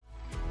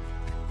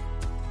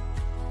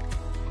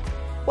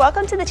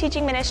Welcome to the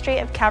teaching ministry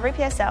of Calvary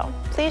PSL.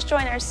 Please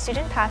join our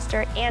student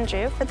pastor,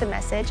 Andrew, for the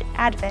message,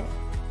 Advent.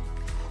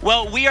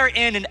 Well, we are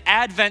in an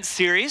Advent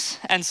series,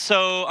 and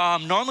so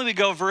normally we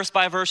go verse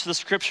by verse to the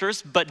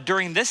scriptures, but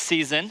during this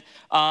season,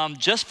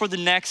 just for the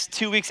next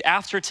 2 weeks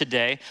after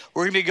today,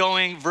 we're gonna be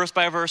going verse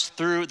by verse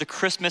through the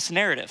Christmas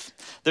narrative.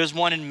 There's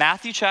one in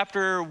Matthew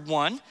chapter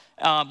 1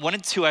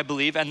 and 2, I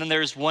believe, and then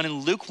there's one in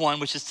Luke 1,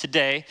 which is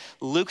today,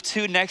 Luke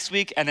 2 next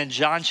week, and then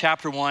John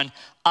chapter 1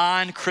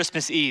 on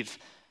Christmas Eve.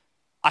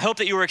 I hope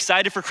that you were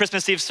excited for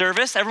Christmas Eve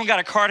service. Everyone got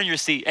a card on your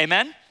seat,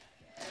 amen?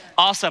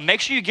 Awesome.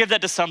 Make sure you give that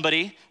to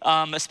somebody,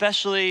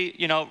 especially,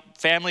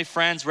 family,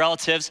 friends,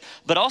 relatives,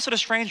 but also to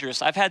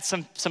strangers. I've had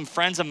some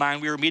friends of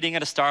mine, we were meeting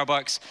at a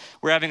Starbucks,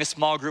 we were having a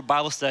small group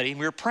Bible study, and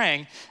we were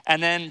praying,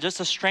 and then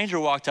just a stranger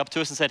walked up to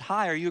us and said,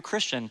 "Hi, are you a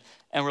Christian?"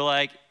 And we're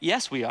like,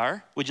 "Yes, we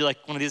are. Would you like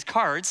one of these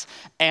cards?"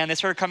 And they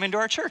started coming to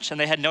our church, and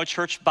they had no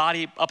church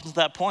body up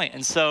until that point.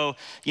 And so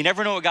you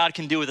never know what God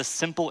can do with a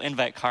simple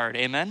invite card,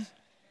 amen?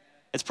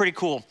 It's pretty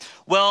cool.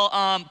 Well,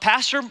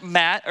 Pastor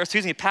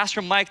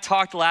Mike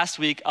talked last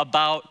week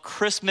about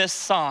Christmas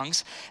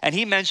songs, and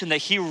he mentioned that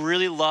he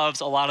really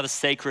loves a lot of the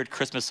sacred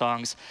Christmas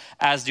songs,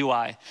 as do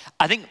I.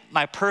 I think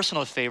my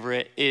personal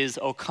favorite is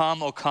O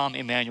Come,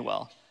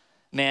 Emmanuel.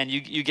 Man,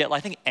 you get, I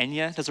think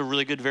Enya does a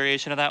really good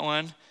variation of that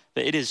one,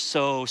 but it is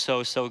so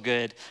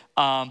good.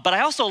 But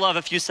I also love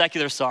a few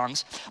secular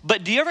songs.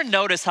 But do you ever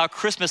notice how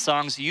Christmas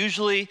songs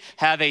usually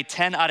have a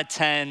 10 out of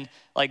 10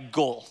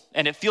 goal,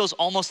 and it feels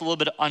almost a little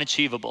bit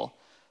unachievable?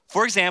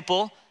 For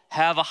example,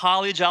 have a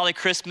holly jolly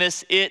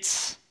Christmas,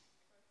 it's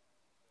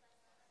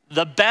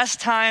the best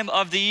time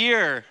of the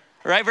year,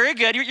 right? Very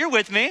good, you're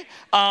with me.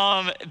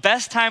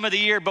 Best time of the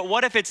year, but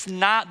what if it's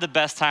not the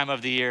best time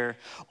of the year?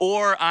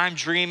 Or I'm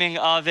dreaming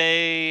of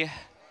a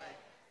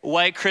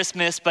white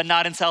Christmas, but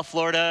not in South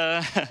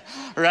Florida,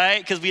 right?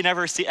 Because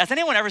has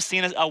anyone ever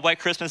seen a white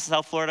Christmas in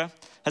South Florida?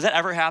 Has that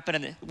ever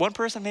happened? One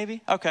person maybe?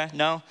 Okay,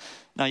 no,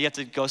 you have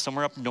to go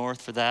somewhere up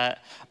north for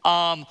that.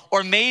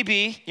 Or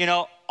maybe,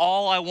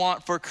 all I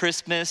want for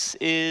Christmas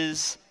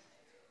is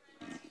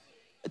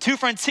 2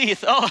 front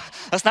teeth. Oh,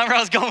 that's not where I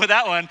was going with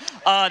that one.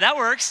 That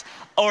works.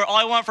 Or all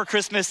I want for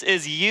Christmas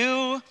is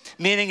you,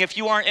 meaning if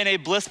you aren't in a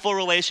blissful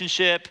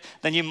relationship,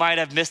 then you might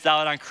have missed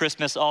out on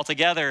Christmas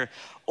altogether.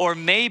 Or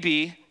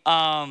maybe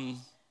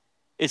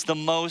it's the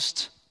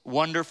most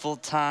wonderful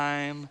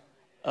time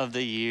of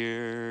the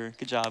year.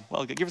 Good job.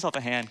 Well, give yourself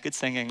a hand. Good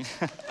singing.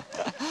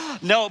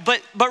 No,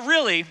 but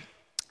really,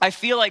 I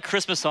feel like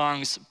Christmas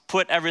songs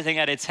put everything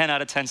at a 10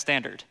 out of 10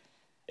 standard.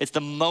 It's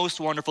the most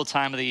wonderful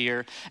time of the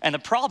year. And the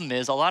problem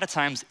is, a lot of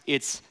times,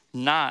 it's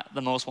not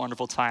the most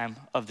wonderful time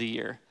of the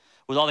year.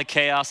 With all the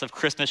chaos of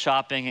Christmas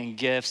shopping and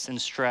gifts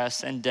and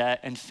stress and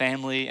debt and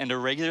family and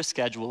irregular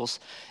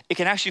schedules, it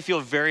can actually feel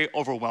very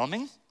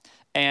overwhelming.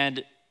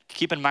 And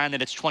keep in mind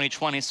that it's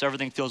 2020, so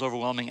everything feels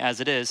overwhelming as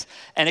it is.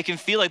 And it can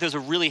feel like there's a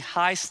really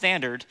high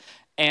standard,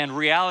 and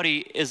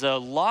reality is a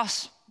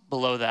loss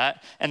below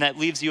that, and that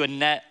leaves you a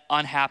net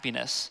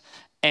unhappiness.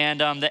 And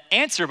the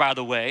answer, by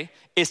the way,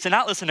 is to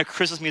not listen to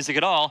Christmas music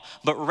at all,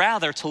 but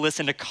rather to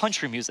listen to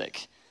country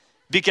music.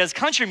 Because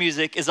country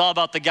music is all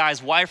about the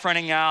guy's wife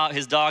running out,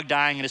 his dog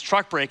dying, and his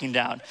truck breaking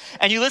down.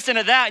 And you listen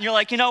to that, and you're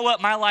like, you know what?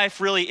 My life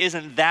really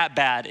isn't that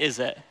bad, is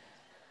it?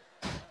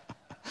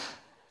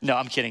 No,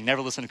 I'm kidding.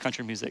 Never listen to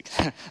country music.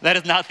 That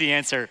is not the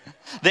answer.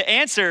 The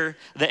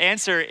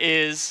answer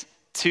is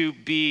to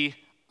be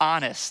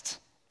honest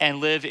and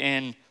live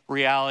in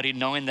reality,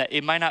 knowing that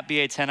it might not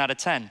be a 10 out of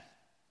 10.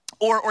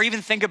 Or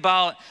even think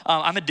about,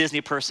 I'm a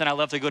Disney person. I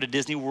love to go to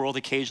Disney World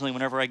occasionally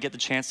whenever I get the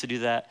chance to do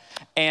that.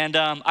 And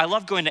I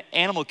love going to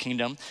Animal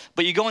Kingdom,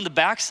 but you go in the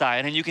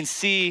backside and you can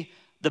see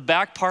the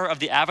back part of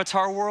the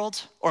Avatar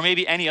world, or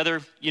maybe any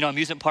other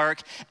amusement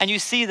park, and you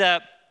see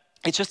that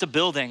it's just a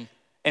building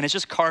and it's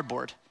just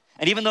cardboard.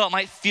 And even though it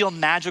might feel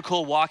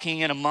magical walking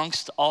in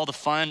amongst all the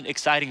fun,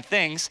 exciting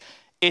things,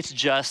 it's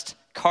just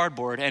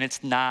cardboard and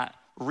it's not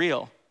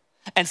real.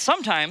 And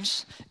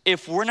sometimes,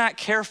 if we're not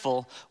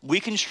careful, we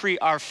can treat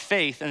our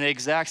faith in the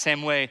exact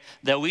same way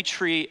that we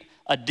treat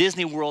a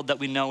Disney World that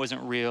we know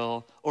isn't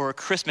real, or a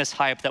Christmas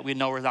hype that we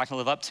know we're not gonna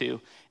live up to.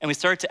 And we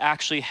start to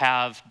actually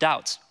have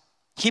doubts.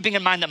 Keeping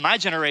in mind that my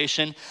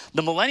generation,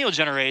 the millennial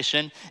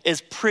generation, is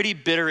pretty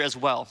bitter as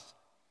well.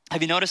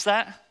 Have you noticed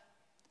that?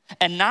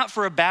 And not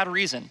for a bad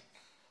reason.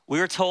 We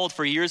were told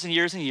for years and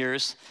years and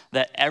years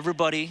that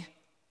everybody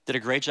did a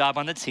great job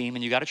on the team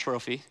and you got a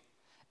trophy.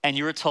 And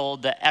you were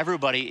told that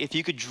everybody, if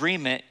you could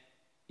dream it,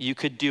 you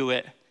could do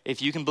it.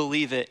 If you can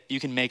believe it,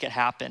 you can make it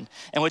happen.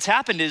 And what's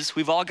happened is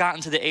we've all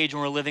gotten to the age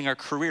when we're living our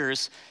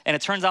careers, and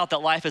it turns out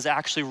that life is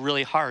actually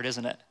really hard,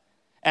 isn't it?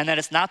 And that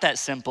it's not that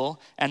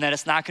simple, and that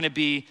it's not gonna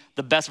be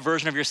the best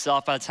version of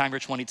yourself by the time you're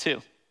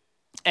 22.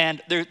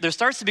 And there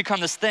starts to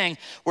become this thing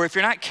where if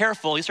you're not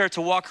careful, you start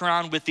to walk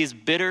around with these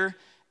bitter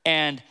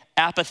and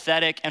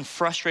apathetic and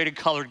frustrated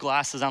colored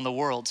glasses on the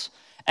world.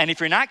 And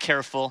if you're not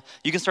careful,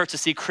 you can start to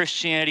see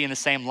Christianity in the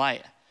same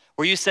light,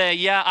 where you say,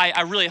 yeah,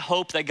 I really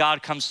hope that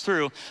God comes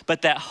through,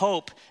 but that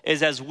hope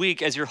is as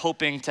weak as you're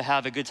hoping to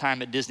have a good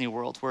time at Disney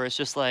World, where it's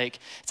just like,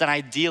 it's an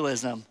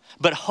idealism.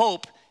 But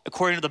hope,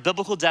 according to the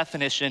biblical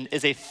definition,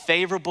 is a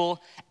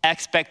favorable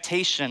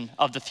expectation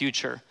of the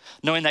future,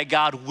 knowing that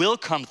God will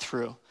come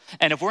through.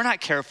 And if we're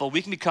not careful,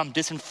 we can become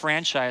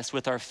disenfranchised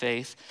with our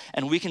faith,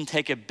 and we can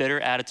take a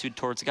bitter attitude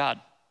towards God.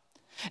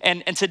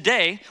 And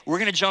today, we're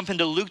gonna jump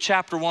into Luke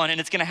chapter 1,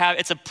 and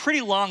it's a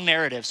pretty long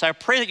narrative, so I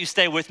pray that you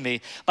stay with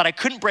me, but I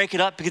couldn't break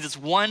it up because it's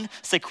one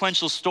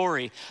sequential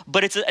story.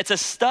 But it's a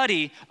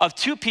study of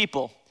two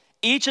people.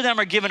 Each of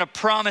them are given a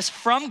promise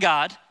from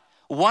God.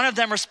 One of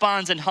them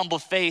responds in humble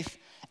faith,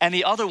 and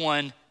the other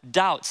one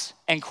doubts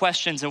and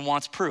questions and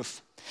wants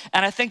proof.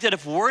 And I think that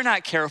if we're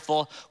not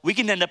careful, we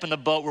can end up in the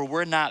boat where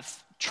we're not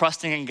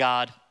trusting in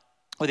God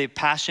with a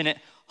passionate,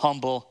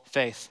 humble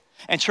faith.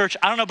 And church,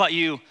 I don't know about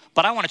you,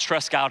 but I want to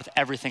trust God with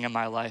everything in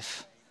my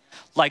life.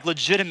 Like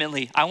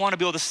legitimately, I want to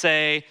be able to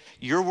say,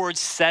 your word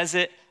says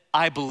it,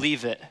 I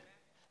believe it.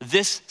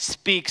 This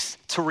speaks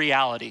to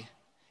reality.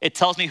 It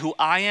tells me who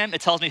I am,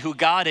 it tells me who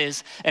God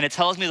is, and it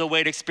tells me the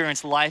way to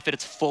experience life at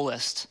its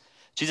fullest.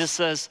 Jesus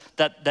says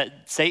that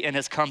Satan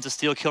has come to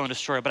steal, kill, and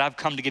destroy, but I've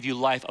come to give you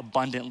life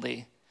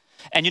abundantly.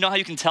 And you know how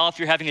you can tell if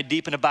you're having a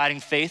deep and abiding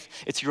faith?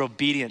 It's your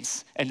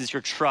obedience, and it's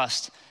your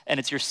trust,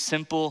 and it's your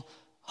simple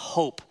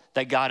hope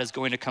that God is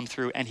going to come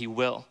through, and he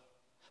will.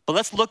 But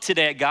let's look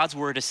today at God's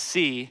word to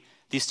see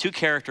these two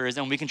characters,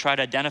 and we can try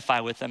to identify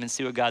with them and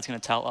see what God's gonna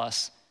tell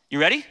us. You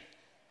ready?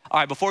 All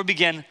right, before we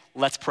begin,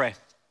 let's pray.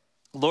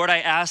 Lord, I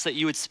ask that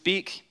you would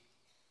speak.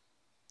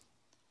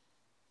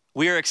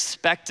 We are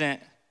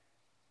expectant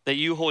that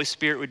you, Holy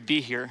Spirit, would be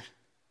here.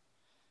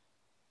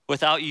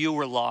 Without you,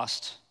 we're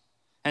lost.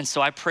 And so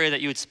I pray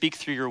that you would speak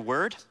through your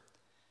word,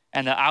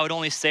 and that I would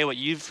only say what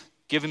you've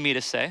given me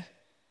to say,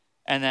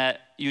 and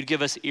that you'd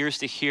give us ears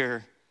to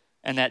hear,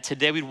 and that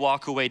today we'd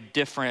walk away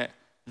different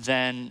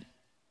than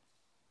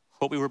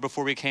what we were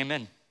before we came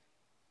in.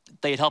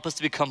 That you'd help us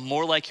to become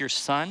more like your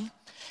son,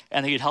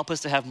 and that you'd help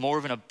us to have more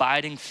of an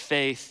abiding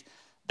faith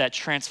that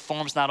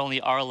transforms not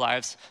only our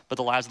lives, but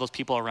the lives of those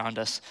people around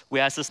us. We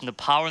ask this in the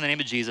power in the name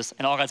of Jesus,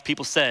 and all God's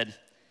people said,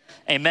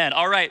 amen.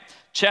 All right,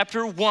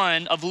 chapter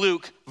 1 of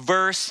Luke,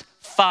 verse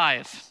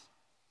 5.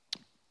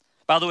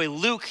 By the way,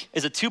 Luke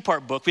is a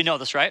two-part book. We know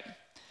this, right?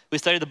 We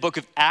studied the book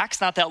of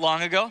Acts not that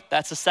long ago.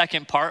 That's the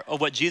second part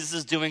of what Jesus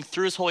is doing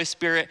through his Holy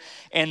Spirit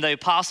and the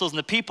apostles and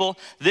the people.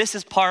 This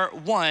is part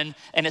 1,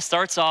 and it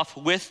starts off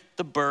with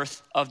the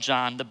birth of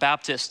John the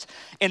Baptist.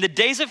 In the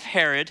days of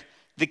Herod,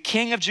 the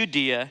king of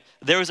Judea,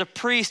 there was a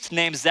priest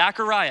named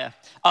Zachariah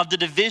of the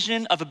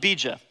division of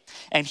Abijah,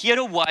 and he had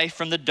a wife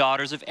from the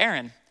daughters of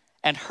Aaron,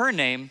 and her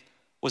name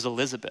was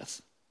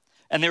Elizabeth.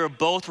 And they were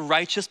both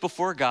righteous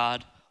before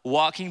God,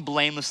 walking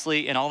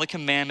blamelessly in all the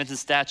commandments and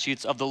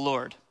statutes of the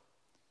Lord.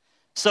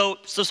 So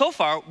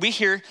far, we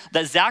hear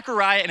that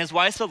Zachariah and his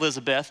wife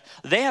Elizabeth,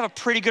 they have a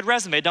pretty good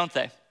resume, don't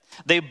they?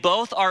 They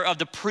both are of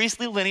the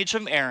priestly lineage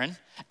of Aaron,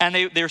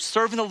 and they're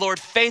serving the Lord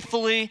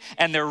faithfully,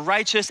 and they're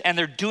righteous, and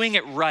they're doing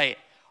it right.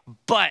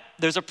 But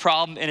there's a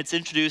problem, and it's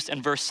introduced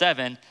in verse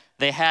 7.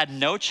 They had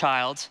no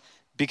child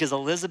because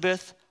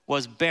Elizabeth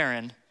was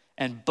barren,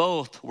 and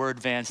both were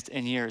advanced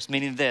in years.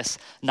 Meaning this,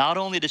 not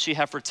only does she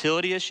have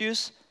fertility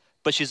issues,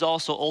 but she's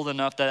also old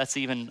enough that that's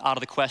even out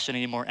of the question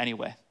anymore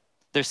anyway.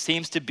 There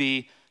seems to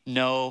be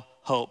no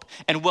hope.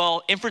 And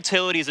while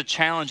infertility is a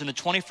challenge in the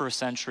 21st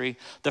century,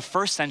 the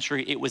first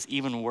century, it was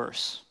even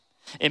worse.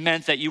 It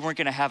meant that you weren't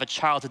gonna have a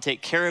child to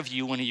take care of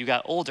you when you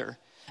got older.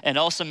 And it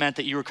also meant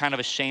that you were kind of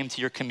ashamed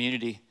to your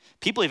community.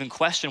 People even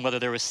questioned whether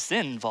there was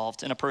sin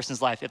involved in a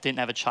person's life if they didn't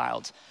have a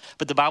child.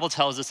 But the Bible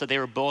tells us that they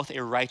were both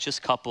a righteous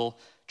couple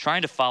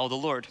trying to follow the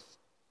Lord.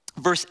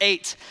 Verse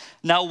 8,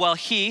 now while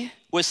he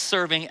was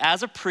serving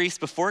as a priest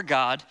before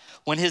God,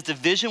 when his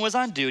division was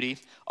on duty,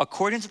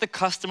 according to the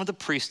custom of the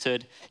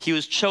priesthood, he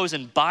was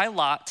chosen by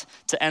lot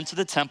to enter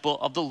the temple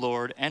of the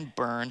Lord and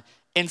burn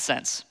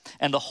incense.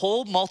 And the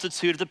whole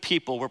multitude of the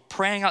people were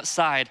praying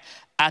outside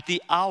at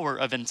the hour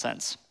of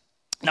incense.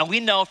 Now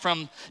we know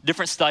from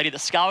different study that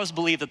scholars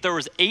believe that there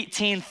was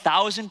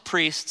 18,000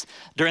 priests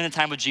during the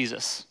time of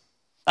Jesus.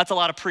 That's a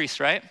lot of priests,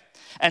 right?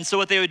 And so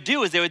what they would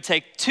do is they would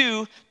take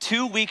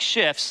two-week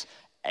shifts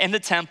in the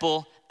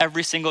temple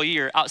every single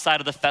year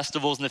outside of the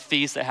festivals and the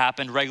feasts that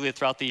happened regularly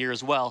throughout the year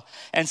as well.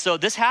 And so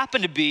this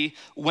happened to be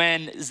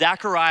when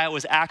Zechariah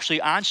was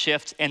actually on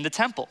shift in the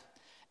temple.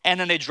 And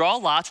then they draw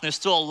lots, and there's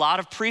still a lot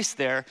of priests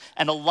there,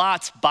 and the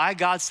lots, by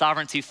God's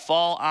sovereignty,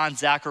 fall on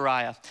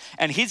Zechariah.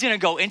 And he's gonna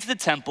go into the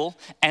temple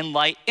and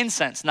light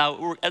incense.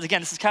 Now,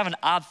 again, this is kind of an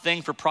odd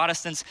thing for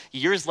Protestants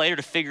years later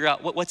to figure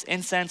out what's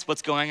incense,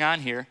 what's going on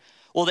here.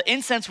 Well, the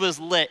incense was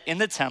lit in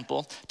the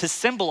temple to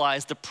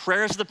symbolize the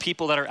prayers of the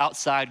people that are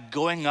outside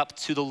going up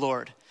to the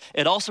Lord.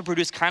 It also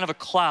produced kind of a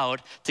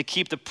cloud to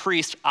keep the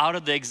priest out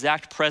of the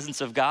exact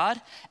presence of God,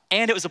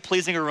 and it was a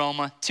pleasing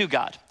aroma to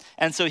God.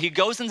 And so he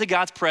goes into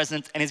God's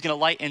presence and he's gonna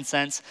light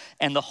incense,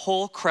 and the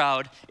whole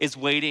crowd is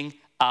waiting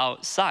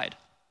outside.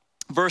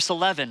 Verse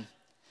 11,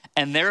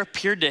 and there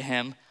appeared to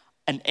him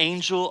an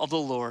angel of the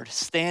Lord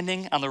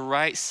standing on the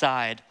right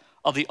side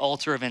of the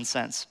altar of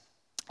incense.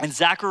 And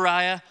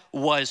Zechariah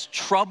was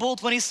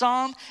troubled when he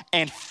saw him,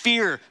 and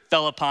fear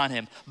fell upon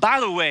him. By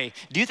the way,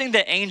 do you think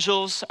that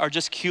angels are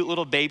just cute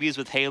little babies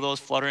with halos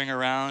fluttering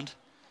around?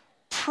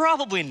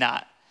 Probably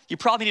not. You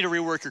probably need to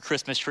rework your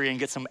Christmas tree and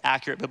get some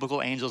accurate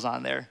biblical angels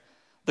on there.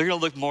 They're gonna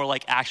look more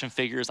like action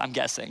figures, I'm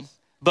guessing.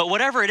 But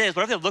whatever it is,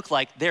 whatever they look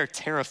like, they're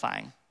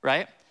terrifying,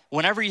 right?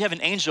 Whenever you have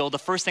an angel, the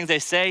first thing they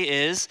say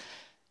is,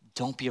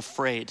 don't be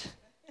afraid,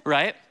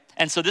 right?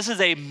 And so this is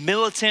a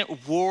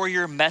militant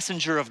warrior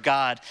messenger of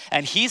God,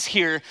 and he's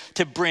here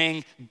to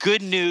bring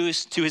good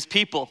news to his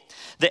people.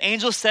 The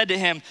angel said to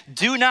him,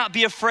 do not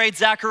be afraid,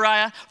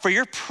 Zechariah, for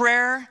your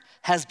prayer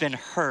has been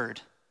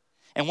heard.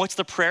 And what's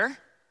the prayer?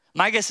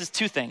 My guess is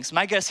two things.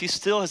 My guess, he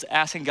still is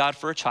asking God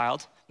for a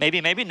child. Maybe,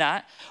 maybe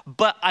not.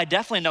 But I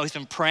definitely know he's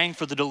been praying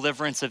for the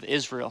deliverance of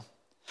Israel.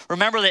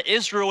 Remember that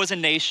Israel was a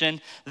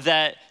nation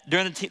that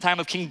during the time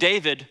of King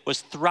David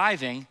was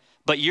thriving,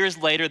 but years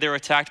later they were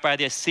attacked by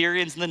the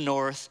Assyrians in the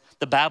north,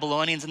 the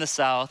Babylonians in the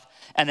south,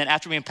 and then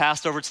after being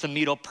passed over to the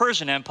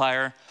Medo-Persian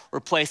Empire,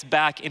 were placed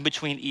back in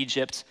between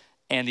Egypt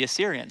and the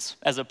Assyrians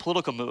as a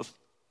political move.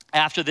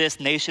 After this,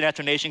 nation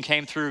after nation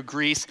came through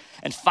Greece,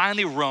 and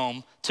finally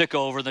Rome took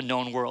over the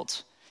known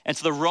world. And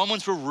so the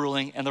Romans were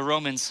ruling, and the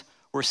Romans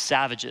were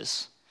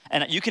savages.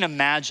 And you can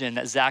imagine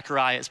that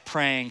Zechariah is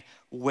praying,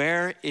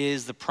 where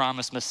is the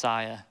promised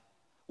Messiah?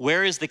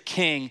 Where is the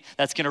king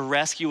that's gonna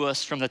rescue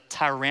us from the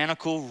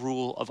tyrannical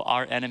rule of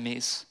our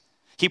enemies?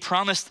 He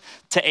promised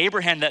to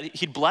Abraham that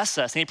he'd bless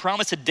us, and he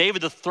promised to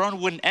David the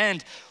throne wouldn't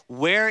end.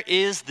 Where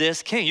is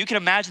this king? You can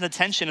imagine the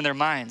tension in their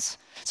minds.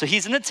 So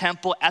he's in the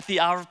temple at the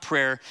hour of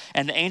prayer,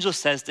 and the angel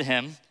says to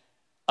him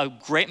a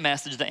great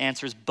message that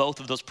answers both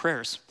of those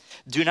prayers.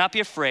 Do not be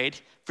afraid,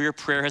 for your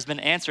prayer has been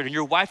answered, and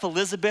your wife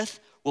Elizabeth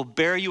will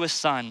bear you a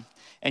son,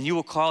 and you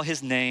will call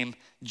his name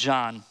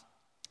John.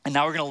 And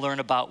now we're gonna learn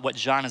about what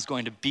John is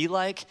going to be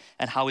like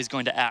and how he's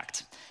going to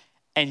act.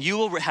 And you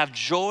will have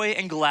joy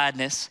and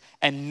gladness,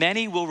 and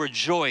many will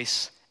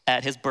rejoice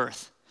at his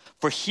birth.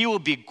 For he will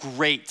be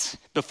great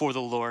before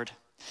the Lord.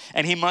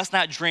 And he must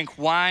not drink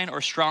wine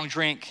or strong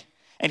drink.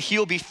 And he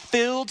will be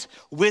filled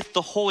with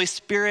the Holy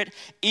Spirit,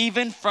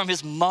 even from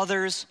his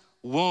mother's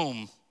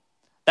womb.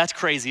 That's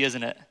crazy,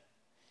 isn't it?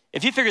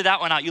 If you figure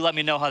that one out, you let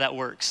me know how that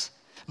works.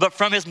 But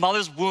from his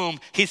mother's womb,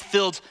 he's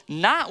filled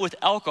not with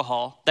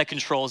alcohol that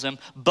controls him,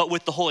 but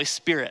with the Holy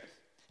Spirit.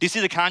 Do you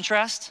see the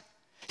contrast?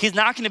 He's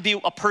not gonna be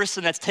a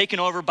person that's taken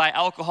over by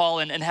alcohol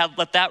and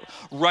let that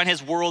run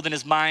his world and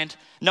his mind.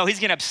 No, he's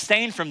gonna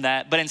abstain from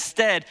that, but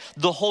instead,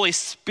 the Holy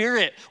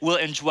Spirit will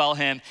indwell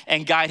him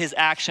and guide his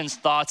actions,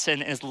 thoughts,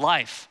 and his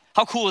life.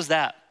 How cool is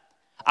that?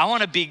 I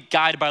wanna be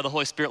guided by the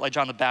Holy Spirit like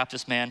John the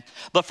Baptist, man.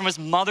 But from his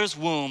mother's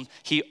womb,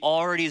 he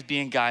already is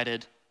being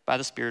guided by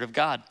the Spirit of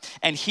God.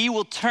 And he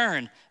will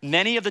turn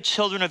many of the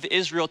children of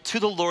Israel to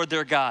the Lord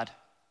their God.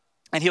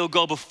 And he will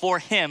go before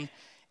him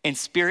in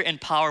spirit and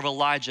power of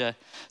Elijah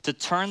to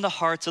turn the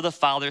hearts of the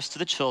fathers to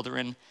the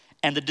children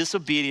and the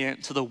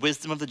disobedient to the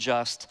wisdom of the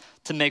just,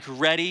 to make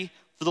ready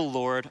for the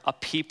Lord a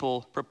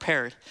people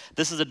prepared.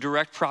 This is a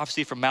direct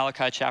prophecy from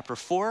Malachi chapter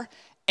 4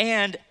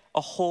 and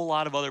a whole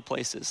lot of other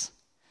places.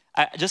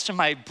 Just in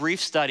my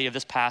brief study of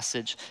this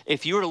passage,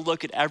 if you were to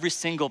look at every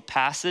single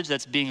passage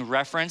that's being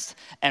referenced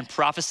and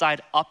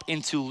prophesied up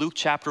into Luke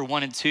chapter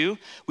 1 and 2,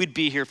 we'd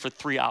be here for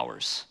 3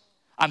 hours.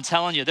 I'm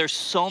telling you, there's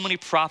so many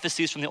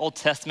prophecies from the Old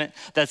Testament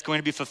that's going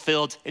to be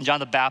fulfilled in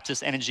John the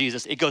Baptist and in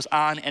Jesus. It goes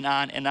on and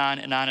on and on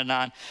and on and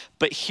on.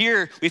 But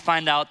here we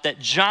find out that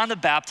John the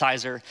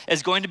Baptizer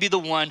is going to be the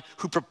one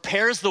who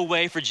prepares the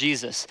way for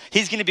Jesus.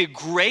 He's gonna be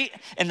great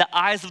in the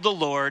eyes of the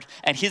Lord,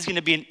 and he's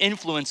gonna be an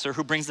influencer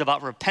who brings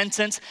about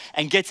repentance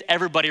and gets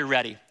everybody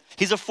ready.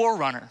 He's a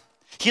forerunner.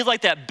 He's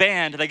like that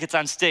band that gets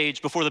on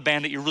stage before the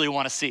band that you really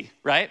wanna see,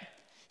 right?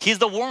 He's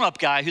the warm-up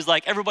guy who's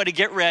like, everybody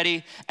get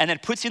ready, and then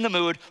puts you in the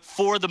mood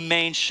for the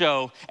main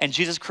show, and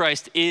Jesus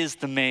Christ is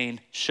the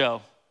main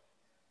show.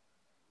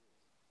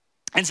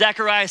 And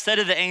Zechariah said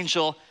to the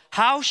angel,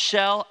 how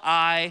shall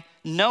I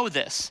know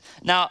this?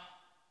 Now,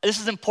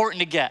 this is important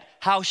to get.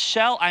 How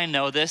shall I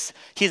know this?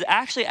 He's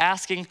actually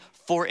asking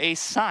for a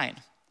sign.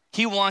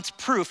 He wants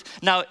proof.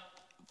 Now,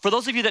 for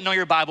those of you that know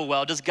your Bible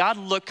well, does God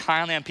look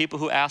kindly on people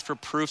who ask for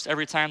proofs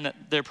every time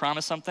that they're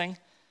promised something?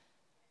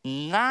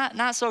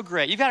 Not so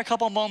great. You've got a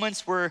couple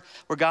moments where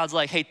God's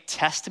like, hey,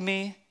 test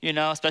me,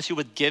 especially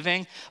with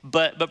giving.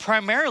 But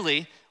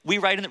primarily, we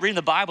read in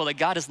the Bible that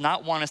God does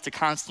not want us to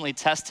constantly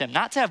test him,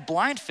 not to have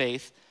blind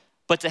faith,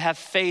 but to have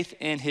faith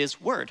in his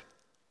word.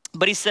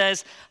 But he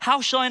says, how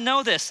shall I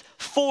know this?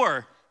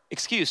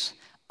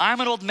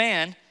 I'm an old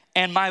man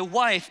and my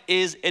wife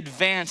is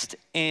advanced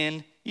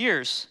in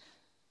years.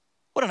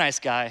 What a nice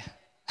guy.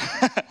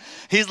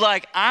 He's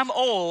like, I'm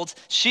old,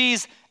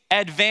 she's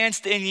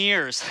advanced in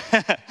years.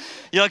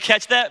 You'll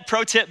catch that?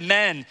 Pro tip,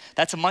 men.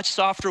 That's a much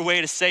softer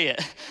way to say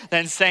it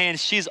than saying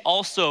she's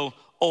also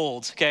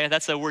old, okay?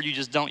 That's a word you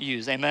just don't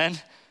use, amen?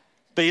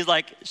 But he's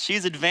like,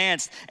 she's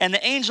advanced. And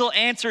the angel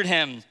answered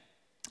him,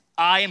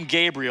 I am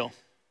Gabriel.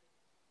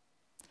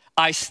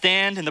 I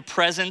stand in the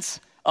presence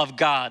of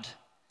God,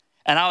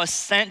 and I was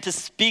sent to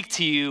speak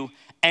to you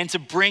and to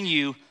bring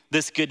you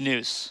this good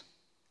news.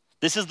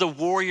 This is the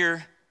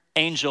warrior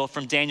angel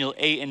from Daniel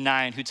 8 and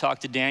 9 who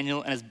talked to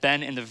Daniel and has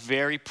been in the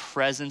very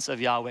presence of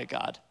Yahweh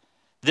God.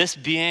 This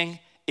being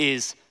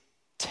is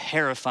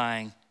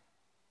terrifying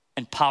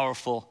and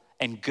powerful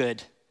and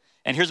good.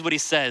 And here's what he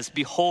says: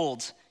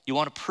 behold, you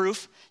want a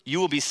proof? You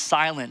will be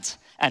silent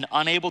and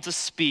unable to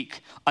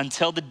speak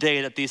until the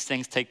day that these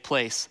things take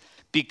place,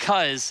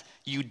 because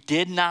you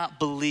did not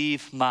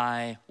believe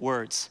my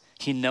words.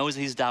 He knows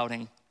he's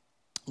doubting,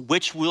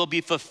 which will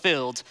be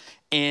fulfilled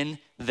in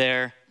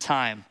their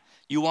time.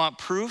 You want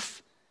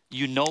proof?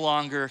 You no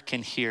longer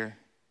can hear.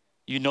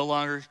 You no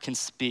longer can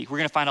speak. We're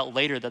gonna find out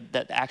later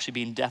that actually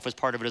being deaf was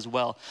part of it as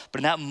well. But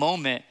in that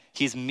moment,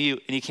 he's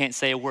mute and he can't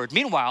say a word.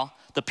 Meanwhile,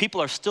 the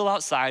people are still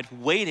outside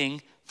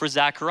waiting for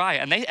Zechariah.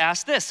 And they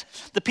asked this.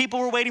 The people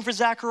were waiting for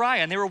Zechariah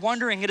and they were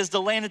wondering at his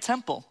delay in the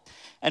temple.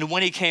 And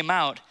when he came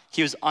out,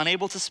 he was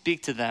unable to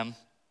speak to them.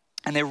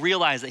 And they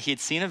realized that he had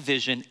seen a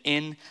vision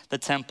in the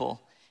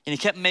temple. And he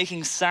kept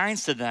making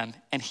signs to them,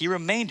 and he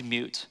remained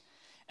mute.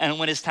 And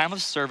when his time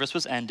of service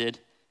was ended,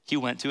 he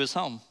went to his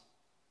home.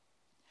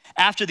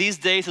 After these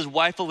days, his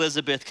wife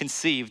Elizabeth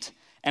conceived,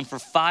 and for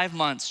 5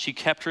 months she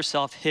kept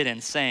herself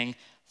hidden, saying,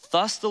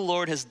 thus the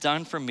Lord has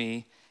done for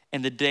me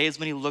in the days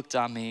when he looked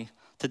on me,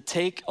 to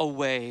take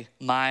away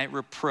my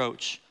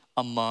reproach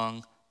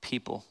among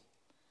people.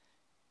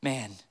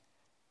 Man,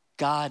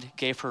 God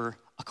gave her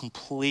a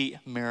complete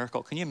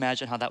miracle. Can you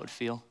imagine how that would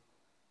feel?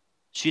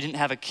 She didn't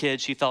have a kid,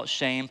 she felt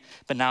shame,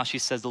 but now she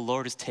says, the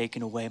Lord has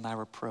taken away my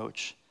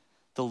reproach.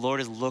 The Lord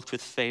has looked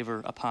with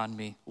favor upon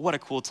me. What a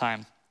cool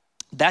time.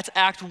 That's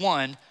Act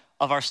 1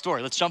 of our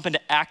story. Let's jump into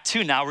Act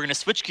 2 now. We're gonna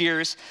switch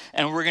gears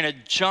and we're gonna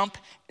jump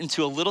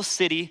into a little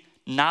city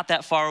not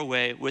that far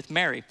away with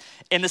Mary.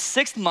 In the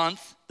sixth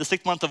month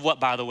of what,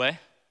 by the way?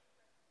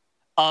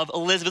 Of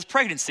Elizabeth's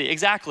pregnancy,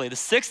 exactly. The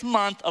 6th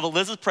month of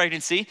Elizabeth's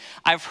pregnancy.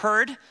 I've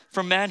heard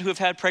from men who have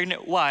had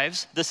pregnant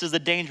wives, this is the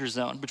danger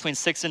zone between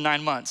 6 and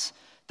 9 months.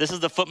 This is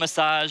the foot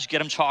massage, get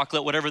them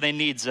chocolate, whatever they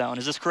need zone.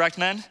 Is this correct,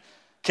 men?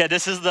 Okay,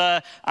 this is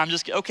the,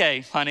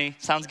 okay, honey,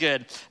 sounds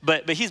good.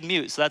 But he's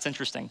mute, so that's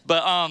interesting.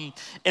 But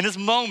in this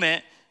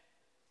moment,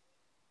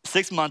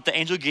 6th month, the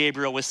angel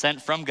Gabriel was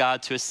sent from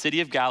God to a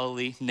city of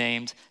Galilee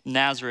named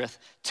Nazareth,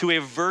 to a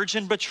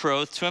virgin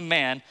betrothed to a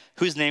man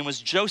whose name was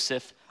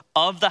Joseph,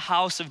 of the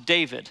house of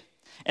David,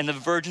 and the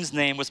virgin's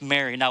name was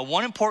Mary. Now,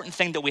 one important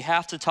thing that we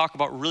have to talk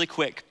about really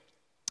quick.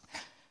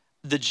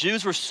 The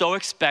Jews were so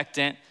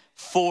expectant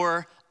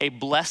for a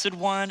blessed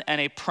one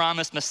and a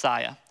promised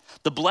Messiah.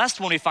 The blessed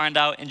one we find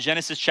out in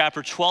Genesis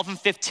chapter 12 and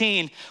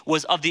 15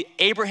 was of the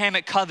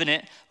Abrahamic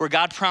covenant, where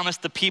God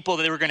promised the people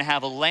that they were gonna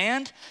have a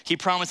land. He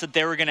promised that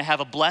they were gonna have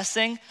a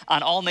blessing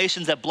on all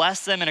nations that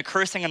bless them and a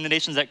cursing on the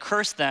nations that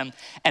curse them.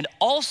 And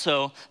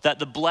also that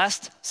the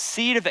blessed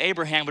seed of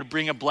Abraham would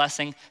bring a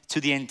blessing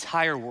to the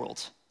entire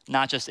world,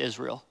 not just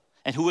Israel.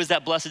 And who is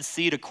that blessed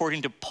seed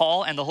according to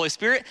Paul and the Holy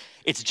Spirit?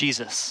 It's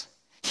Jesus.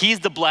 He's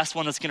the blessed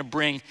one that's gonna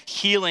bring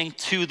healing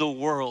to the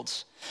world.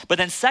 But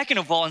then second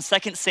of all, in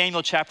 2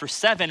 Samuel chapter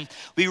 7,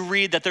 we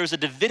read that there's a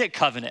Davidic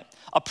covenant,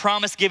 a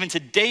promise given to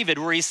David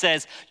where he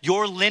says,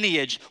 your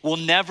lineage will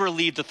never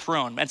leave the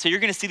throne. And so you're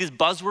gonna see these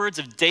buzzwords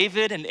of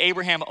David and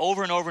Abraham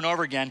over and over and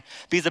over again,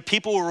 because the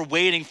people were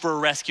waiting for a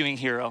rescuing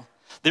hero.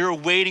 They were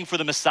waiting for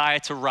the Messiah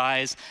to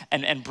rise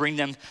and bring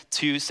them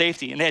to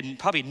safety. And they had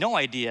probably no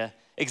idea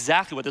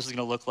exactly what this was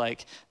gonna look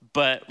like,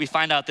 but we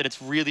find out that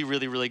it's really,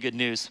 really, really good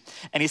news.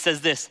 And he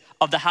says this,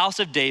 of the house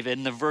of David,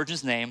 and the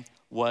virgin's name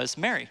was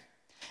Mary.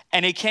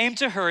 And he came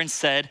to her and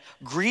said,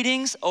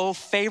 greetings, O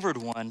favored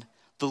one,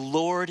 the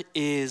Lord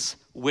is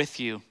with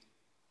you.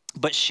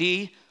 But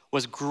she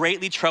was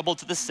greatly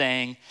troubled at the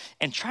saying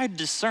and tried to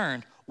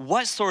discern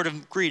what sort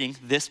of greeting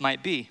this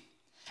might be.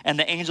 And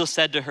the angel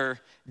said to her,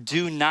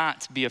 do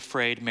not be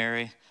afraid,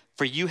 Mary,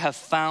 for you have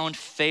found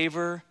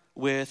favor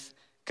with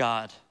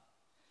God.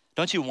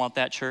 Don't you want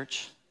that,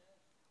 church?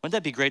 Wouldn't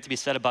that be great to be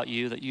said about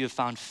you, that you have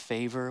found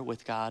favor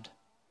with God?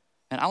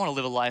 And I wanna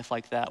live a life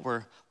like that,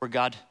 where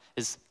God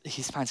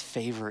he finds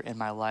favor in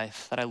my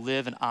life, that I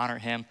live and honor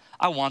him.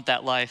 I want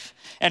that life.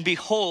 And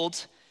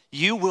behold,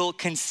 you will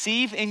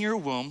conceive in your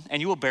womb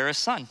and you will bear a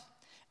son,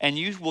 and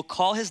you will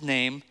call his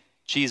name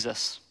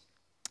Jesus.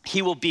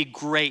 He will be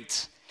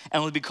great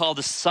and will be called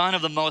the Son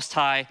of the Most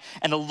High,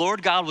 and the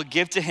Lord God will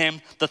give to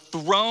him the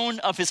throne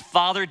of his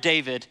father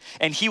David,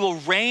 and he will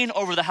reign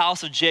over the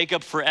house of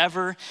Jacob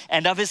forever,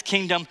 and of his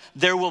kingdom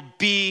there will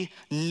be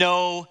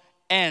no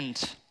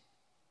end.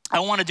 I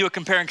wanna do a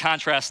compare and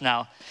contrast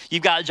now.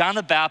 You've got John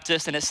the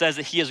Baptist, and it says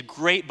that he is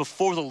great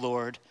before the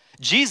Lord.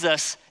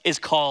 Jesus is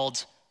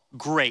called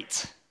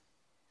great,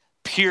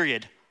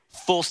 period,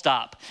 full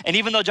stop. And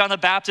even though John the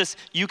Baptist,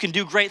 you can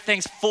do great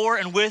things for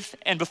and with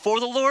and before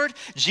the Lord,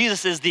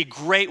 Jesus is the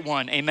great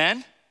one,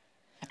 amen?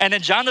 And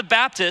then John the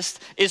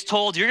Baptist is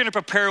told, you're gonna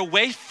prepare a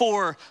way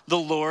for the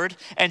Lord,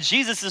 and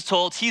Jesus is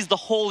told he's the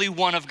Holy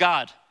One of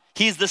God.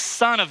 He's the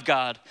Son of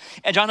God.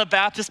 And John the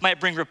Baptist might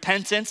bring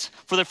repentance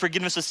for the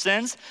forgiveness of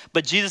sins,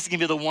 but Jesus is gonna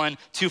be the one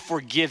to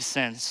forgive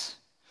sins.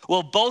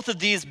 Well, both of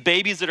these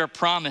babies that are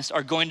promised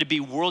are going to be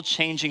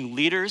world-changing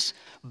leaders.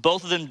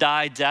 Both of them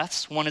die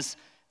deaths. One is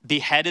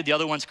beheaded, the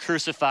other one's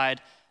crucified.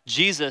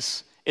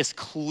 Jesus is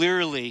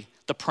clearly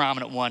the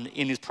prominent one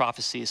in these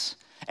prophecies.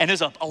 And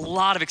there's a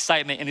lot of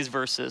excitement in these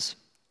verses.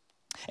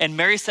 And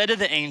Mary said to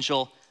the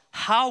angel,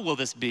 "How will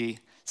this be,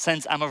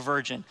 since I'm a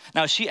virgin?"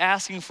 Now, is she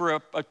asking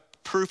for a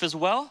proof as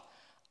well?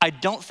 I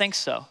don't think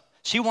so.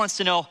 She wants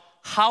to know,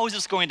 how is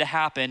this going to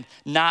happen,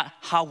 not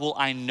how will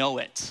I know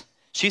it?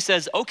 She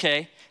says,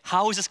 okay,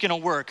 how is this gonna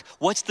work?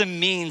 What's the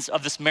means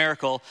of this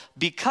miracle?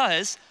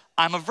 Because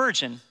I'm a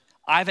virgin.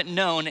 I haven't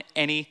known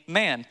any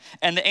man.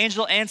 And the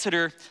angel answered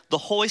her, "The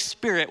Holy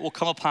Spirit will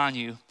come upon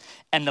you,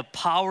 and the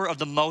power of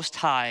the Most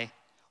High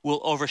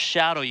will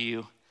overshadow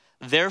you.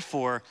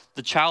 Therefore,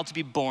 the child to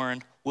be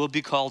born will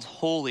be called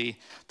Holy,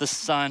 the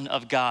Son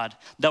of God."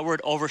 That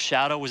word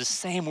overshadow was the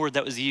same word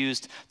that was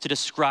used to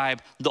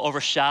describe the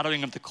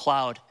overshadowing of the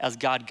cloud as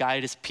God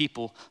guided his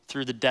people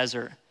through the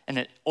desert, and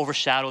it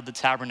overshadowed the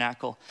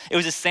tabernacle. It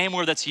was the same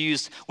word that's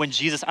used when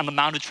Jesus on the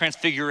Mount of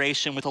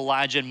Transfiguration with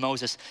Elijah and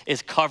Moses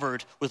is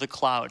covered with a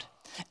cloud.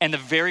 And the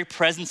very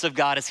presence of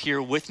God is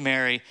here with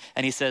Mary,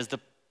 and he says, the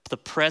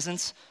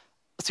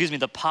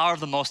power of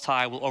the Most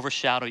High will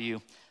overshadow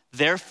you.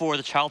 Therefore,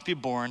 the child to be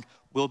born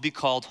will be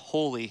called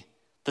Holy,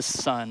 the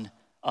Son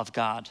of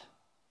God.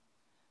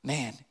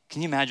 Man,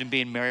 can you imagine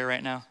being Mary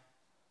right now?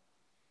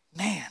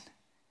 Man.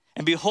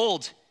 And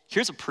behold,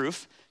 here's a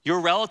proof. Your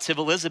relative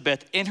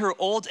Elizabeth, in her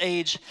old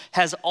age,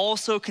 has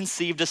also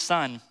conceived a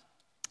son.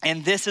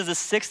 And this is the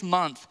 6th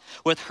month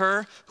with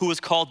her who was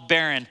called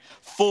barren.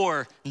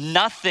 For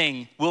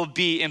nothing will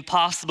be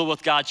impossible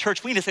with God.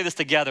 Church, we need to say this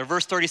together.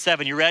 Verse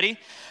 37, you ready?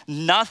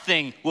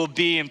 Nothing will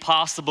be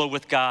impossible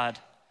with God.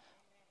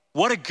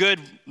 What a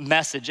good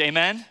message,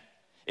 amen?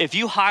 If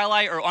you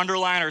highlight or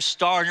underline or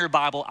star in your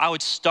Bible, I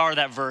would star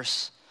that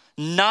verse.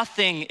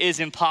 Nothing is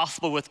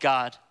impossible with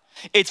God.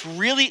 It's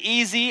really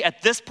easy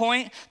at this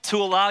point to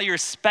allow your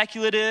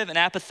speculative and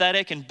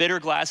apathetic and bitter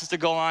glasses to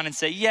go on and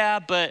say, yeah,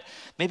 but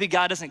maybe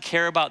God doesn't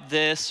care about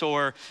this,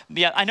 or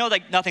yeah, I know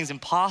that nothing's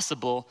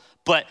impossible,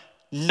 but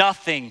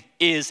nothing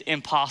is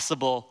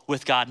impossible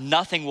with God.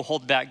 Nothing will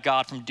hold back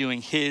God from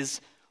doing his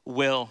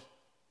will.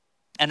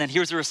 And then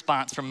here's the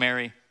response from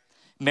Mary.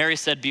 Mary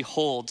said,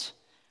 "Behold,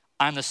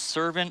 I'm the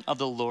servant of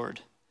the Lord.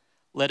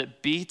 Let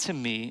it be to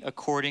me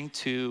according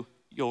to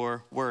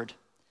your word."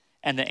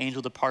 And the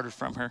angel departed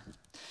from her.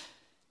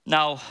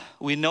 Now,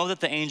 we know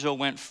that the angel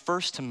went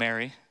first to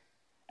Mary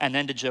and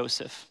then to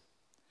Joseph.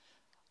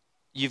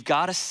 You've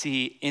got to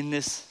see in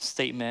this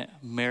statement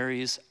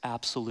Mary's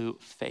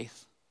absolute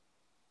faith.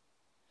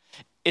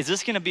 Is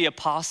this going to be a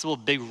possible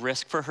big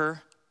risk for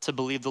her to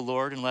believe the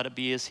Lord and let it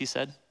be as he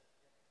said?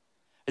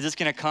 Is this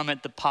going to come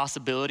at the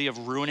possibility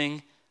of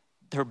ruining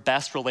her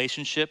best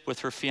relationship with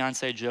her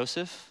fiancé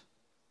Joseph,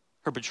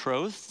 her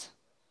betrothed?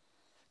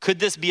 Could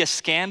this be a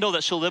scandal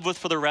that she'll live with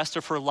for the rest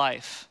of her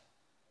life?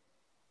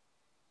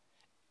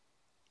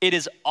 It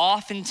is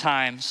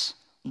oftentimes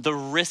the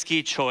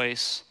risky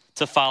choice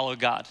to follow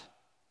God,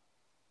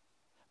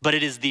 but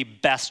it is the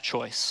best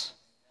choice,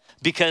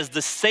 because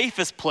the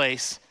safest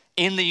place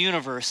in the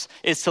universe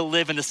is to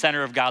live in the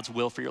center of God's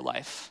will for your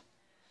life.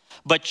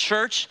 But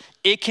church,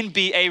 it can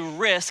be a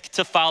risk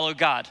to follow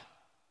God,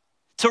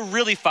 to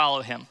really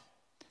follow him.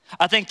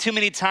 I think too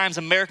many times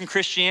American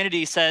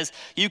Christianity says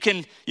you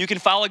can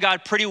follow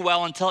God pretty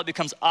well until it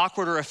becomes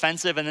awkward or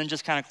offensive, and then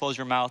just kind of close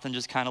your mouth and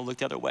just kind of look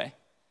the other way.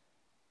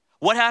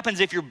 What happens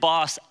if your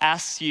boss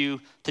asks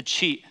you to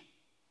cheat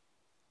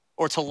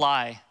or to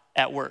lie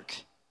at work?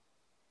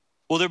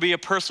 Will there be a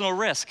personal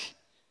risk?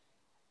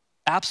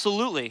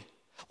 Absolutely.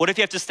 What if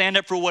you have to stand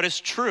up for what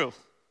is true?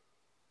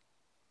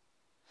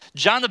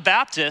 John the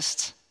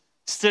Baptist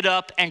stood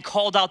up and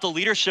called out the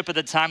leadership at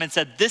the time and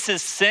said, "This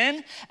is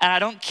sin, and I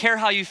don't care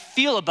how you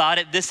feel about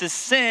it. This is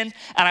sin,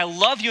 and I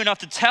love you enough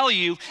to tell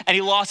you," and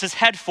he lost his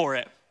head for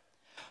it.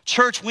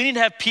 Church, we need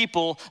to have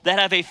people that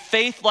have a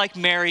faith like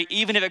Mary,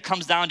 even if it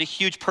comes down to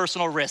huge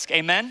personal risk,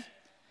 amen?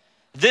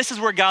 This is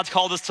where God's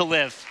called us to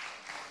live.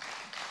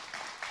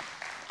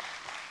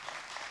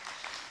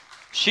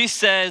 She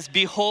says,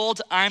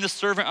 "Behold, I'm the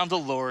servant of the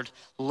Lord.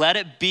 Let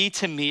it be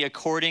to me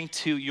according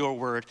to your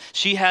word."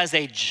 She has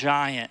a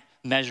giant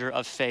measure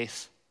of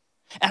faith.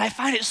 And I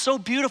find it so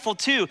beautiful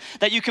too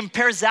that you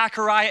compare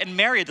Zechariah and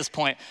Mary at this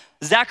point.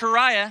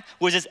 Zechariah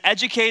was this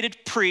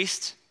educated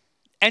priest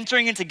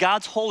entering into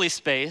God's holy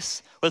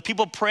space with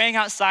people praying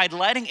outside,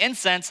 lighting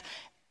incense,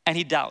 and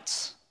he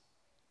doubts.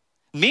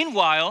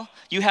 Meanwhile,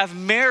 you have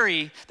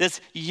Mary,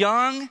 this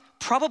young,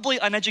 probably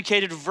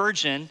uneducated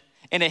virgin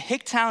in a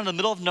hick town in the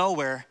middle of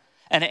nowhere,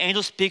 and an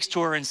angel speaks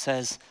to her and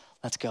says,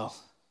 "Let's go.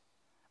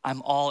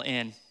 I'm all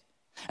in."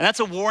 And that's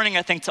a warning,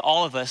 I think, to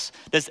all of us.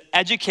 Does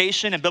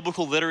education and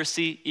biblical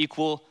literacy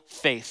equal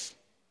faith?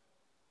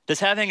 Does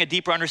having a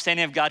deeper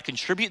understanding of God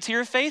contribute to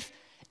your faith?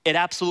 It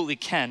absolutely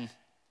can.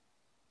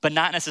 but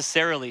not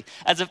necessarily.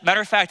 As a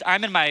matter of fact,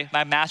 I'm in my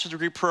master's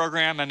degree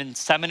program, I'm in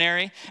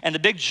seminary, and the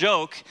big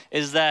joke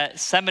is that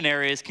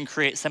seminaries can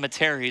create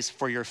cemeteries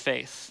for your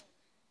faith.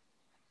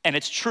 And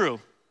it's true.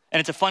 And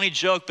it's a funny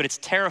joke, but it's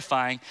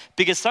terrifying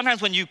because sometimes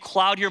when you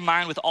cloud your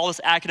mind with all this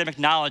academic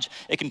knowledge,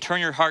 it can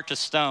turn your heart to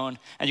stone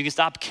and you can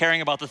stop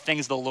caring about the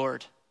things of the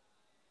Lord.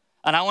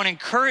 And I want to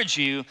encourage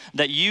you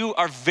that you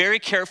are very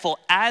careful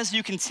as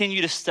you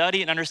continue to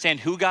study and understand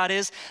who God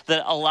is,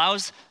 that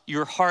allows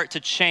your heart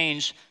to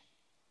change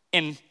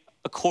in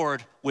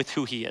accord with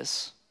who he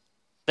is.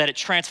 That it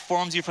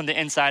transforms you from the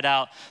inside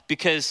out,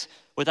 because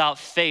without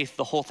faith,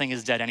 the whole thing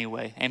is dead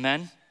anyway,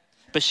 amen?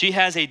 But she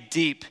has a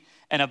deep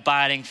and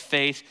abiding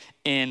faith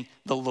in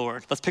the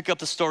Lord. Let's pick up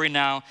the story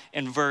now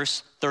in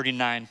verse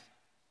 39.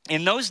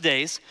 In those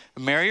days,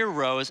 Mary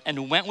arose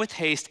and went with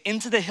haste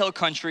into the hill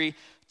country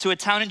to a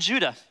town in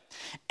Judah.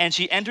 And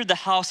she entered the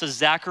house of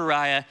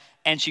Zechariah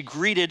and she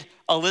greeted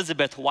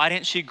Elizabeth. Why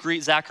didn't she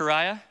greet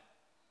Zechariah?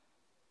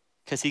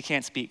 Because he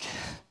can't speak.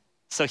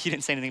 So he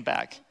didn't say anything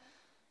back.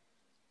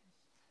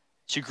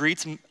 She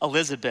greets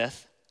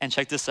Elizabeth, and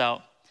check this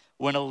out.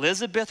 When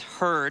Elizabeth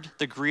heard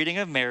the greeting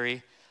of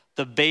Mary,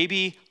 the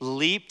baby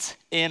leaped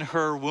in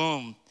her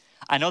womb.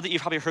 I know that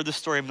you've probably heard this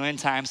story a million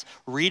times.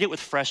 Read it with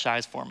fresh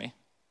eyes for me.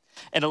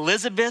 And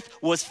Elizabeth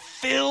was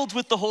filled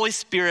with the Holy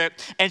Spirit,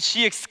 and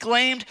she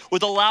exclaimed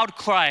with a loud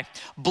cry,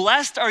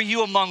 "Blessed are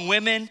you among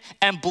women,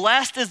 and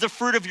blessed is the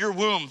fruit of your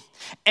womb.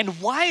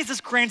 And why is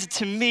this granted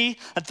to me,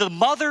 that the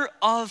mother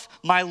of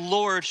my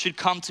Lord should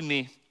come to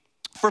me?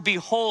 For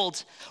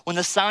behold, when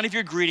the sound of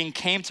your greeting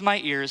came to my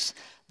ears,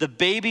 the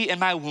baby in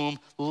my womb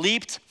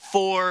leaped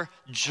for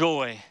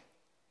joy."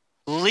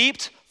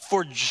 Leaped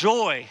for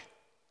joy.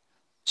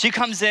 She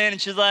comes in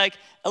and she's like,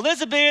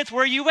 "Elizabeth,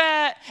 where are you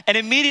at?" And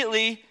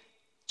immediately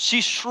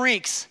she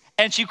shrieks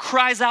and she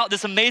cries out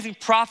this amazing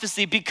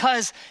prophecy,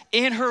 because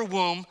in her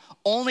womb,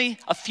 only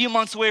a few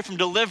months away from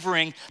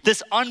delivering,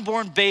 this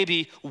unborn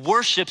baby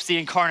worships the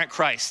incarnate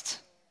Christ.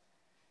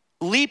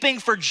 Leaping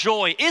for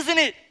joy. Isn't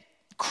it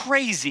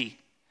crazy?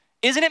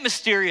 Isn't it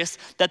mysterious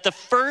that the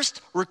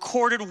first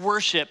recorded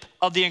worship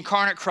of the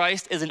incarnate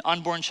Christ is an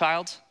unborn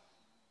child?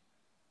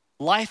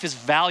 Life is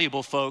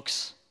valuable,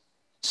 folks.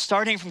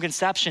 Starting from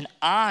conception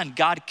on,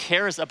 God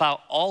cares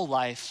about all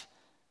life.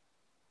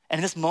 And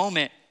in this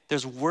moment,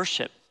 there's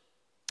worship.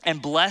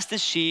 And blessed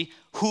is she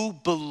who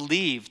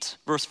believed,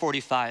 verse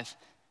 45.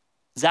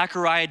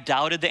 Zechariah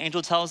doubted, the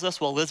angel tells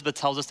us, while Elizabeth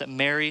tells us that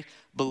Mary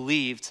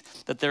believed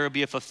that there would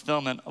be a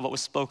fulfillment of what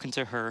was spoken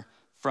to her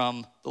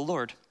from the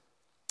Lord.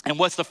 And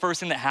what's the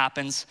first thing that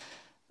happens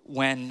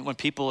when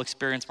people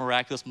experience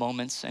miraculous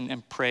moments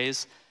and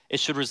praise? It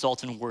should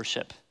result in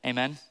worship,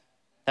 amen?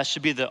 That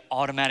should be the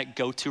automatic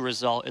go-to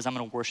result, is I'm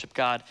gonna worship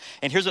God.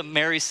 And here's what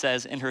Mary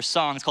says in her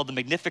song. It's called the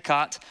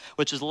Magnificat,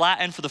 which is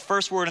Latin for the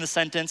first word in the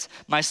sentence: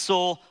 "My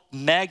soul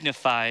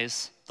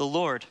magnifies the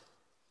Lord,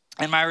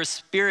 and my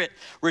spirit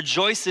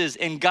rejoices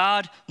in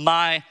God,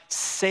 my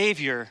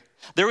Savior."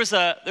 There was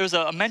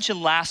a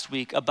mention last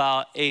week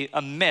about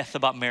a myth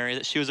about Mary,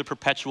 that she was a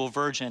perpetual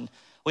virgin.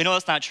 We know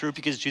that's not true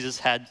because Jesus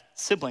had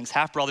siblings,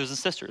 half-brothers and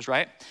sisters,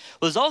 right?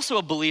 Well, there's also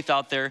a belief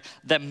out there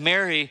that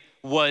Mary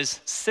was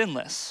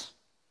sinless.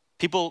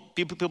 People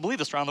believe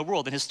this around the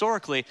world. And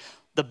historically,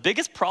 the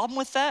biggest problem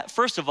with that,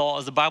 first of all,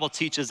 is the Bible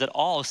teaches that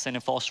all sin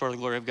and fall short of the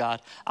glory of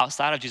God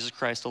outside of Jesus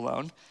Christ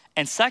alone.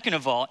 And second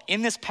of all,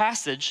 in this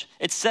passage,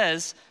 it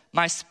says,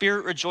 "My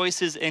spirit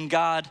rejoices in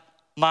God,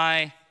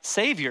 my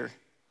Savior."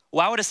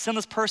 Why would a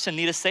sinless person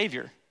need a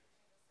Savior?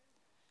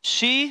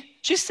 She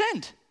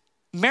sinned.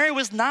 Mary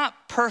was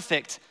not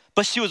perfect,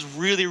 but she was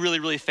really, really,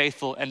 really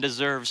faithful and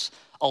deserves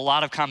a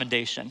lot of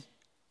commendation.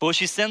 But was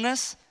she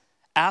sinless?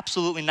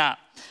 Absolutely not.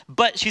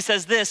 But she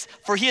says this: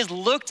 "For he has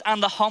looked on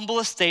the humble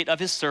estate of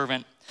his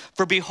servant.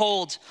 For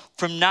behold,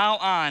 from now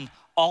on,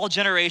 all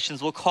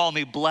generations will call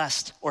me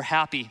blessed or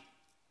happy.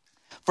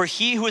 For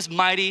he who is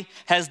mighty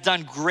has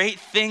done great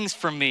things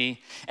for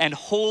me, and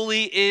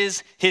holy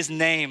is his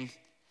name.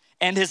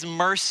 And his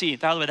mercy,"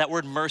 by the way, that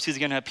word mercy is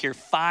gonna appear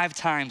 5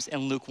 times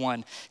in Luke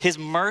 1. "His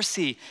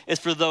mercy is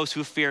for those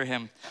who fear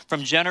him,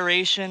 from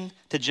generation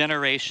to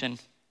generation.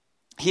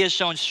 He has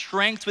shown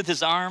strength with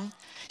his arm.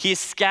 He has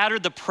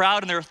scattered the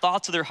proud in their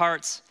thoughts of their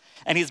hearts,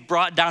 and he has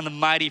brought down the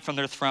mighty from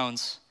their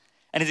thrones,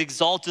 and has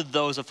exalted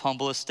those of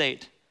humble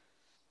estate.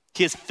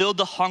 He has filled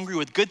the hungry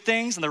with good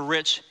things, and the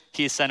rich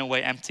he has sent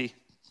away empty.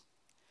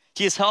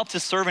 He has helped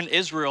his servant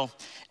Israel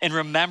in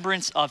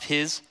remembrance of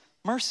his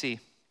mercy,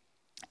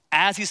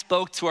 as he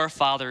spoke to our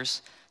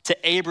fathers, to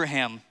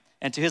Abraham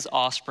and to his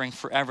offspring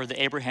forever,"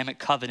 the Abrahamic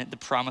covenant, the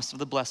promise of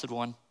the Blessed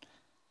One.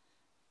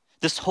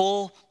 This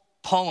whole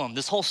poem,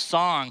 this whole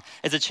song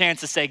is a chance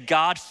to say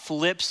God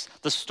flips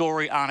the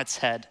story on its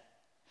head.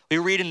 We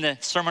read in the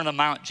Sermon on the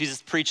Mount,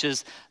 Jesus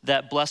preaches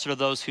that blessed are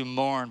those who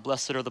mourn,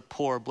 blessed are the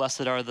poor,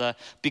 blessed are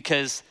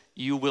because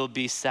you will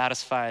be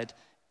satisfied.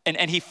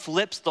 And he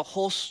flips the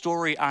whole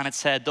story on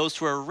its head. Those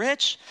who are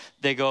rich,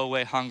 they go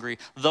away hungry.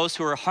 Those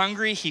who are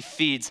hungry, he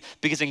feeds,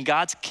 because in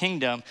God's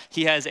kingdom,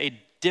 he has a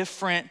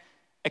different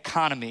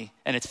economy,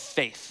 and it's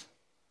faith.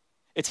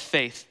 It's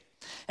faith.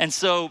 And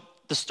so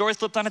the story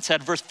flipped on its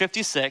head, verse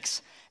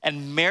 56,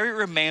 and Mary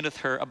remained with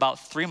her about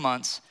 3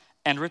 months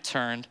and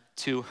returned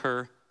to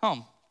her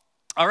home.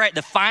 All right,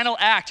 the final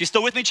act. You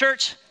still with me,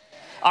 church?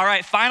 All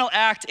right, final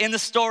act in the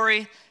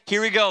story.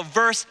 Here we go,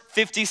 verse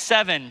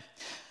 57.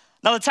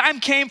 Now the time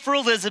came for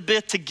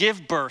Elizabeth to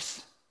give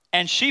birth,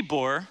 and she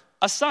bore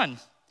a son.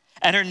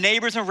 And her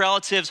neighbors and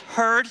relatives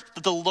heard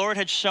that the Lord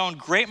had shown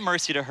great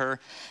mercy to her,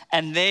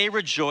 and they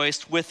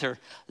rejoiced with her.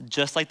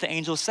 Just like the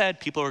angel said,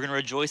 people are gonna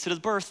rejoice at his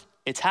birth.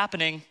 It's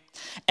happening.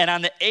 And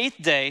on the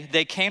 8th day,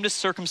 they came to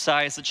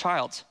circumcise the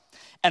child.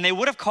 And they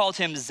would have called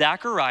him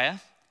Zachariah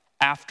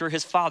after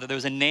his father. There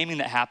was a naming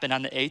that happened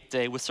on the 8th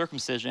day with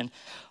circumcision.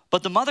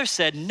 But the mother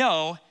said,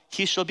 no,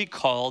 he shall be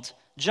called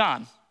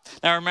John.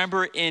 Now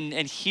remember, in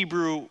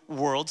Hebrew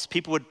worlds,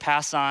 people would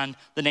pass on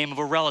the name of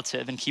a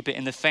relative and keep it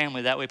in the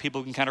family. That way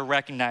people can kind of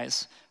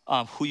recognize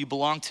who you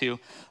belong to.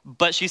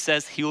 But she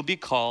says, he will be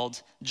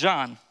called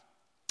John.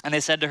 And they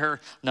said to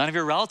her, none of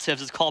your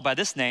relatives is called by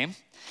this name.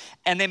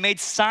 And they made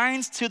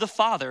signs to the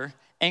father,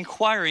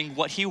 inquiring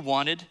what he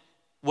wanted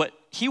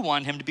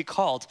him to be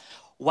called.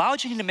 Why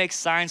would you need to make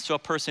signs to a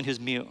person who's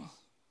mute?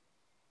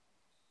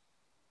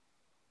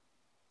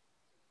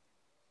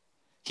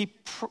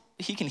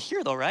 He can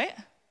hear though, right?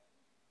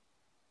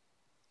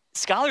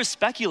 Scholars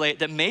speculate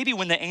that maybe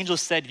when the angel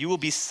said, you will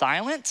be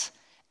silent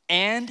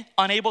and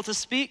unable to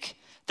speak,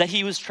 that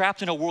he was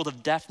trapped in a world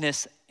of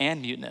deafness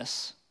and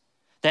muteness.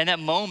 That in that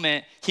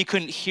moment, he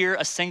couldn't hear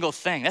a single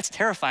thing. That's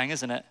terrifying,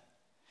 isn't it?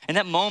 In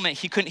that moment,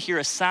 he couldn't hear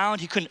a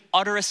sound. He couldn't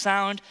utter a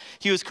sound.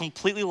 He was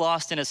completely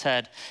lost in his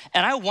head.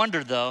 And I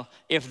wonder, though,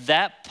 if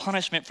that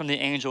punishment from the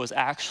angel was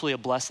actually a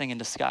blessing in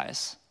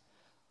disguise.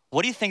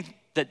 What do you think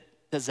that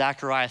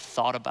Zachariah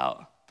thought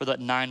about for that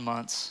 9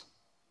 months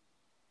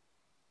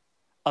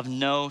of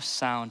no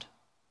sound?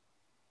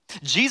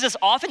 Jesus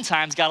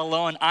oftentimes got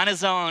alone on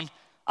his own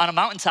on a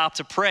mountaintop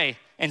to pray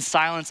in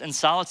silence and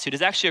solitude.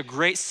 It's actually a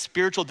great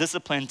spiritual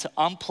discipline to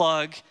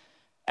unplug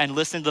and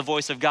listen to the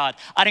voice of God.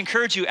 I'd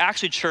encourage you,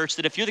 actually, church,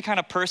 that if you're the kind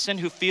of person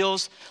who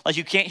feels like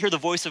you can't hear the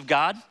voice of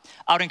God,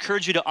 I would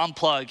encourage you to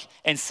unplug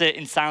and sit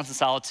in silence and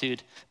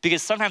solitude,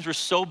 because sometimes we're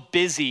so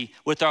busy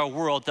with our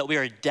world that we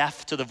are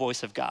deaf to the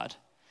voice of God.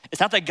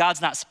 It's not that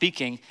God's not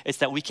speaking, it's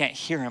that we can't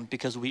hear him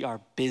because we are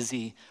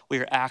busy, we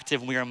are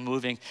active, we are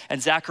moving.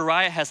 And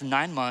Zechariah has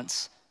 9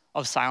 months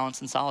of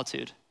silence and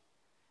solitude.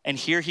 And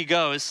here he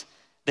goes,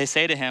 they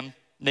say to him,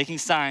 making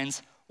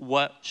signs,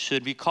 what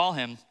should we call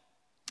him?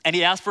 And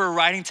he asked for a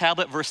writing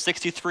tablet, verse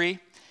 63.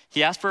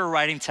 He asked for a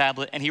writing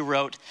tablet and he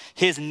wrote,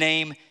 his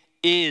name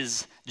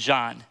is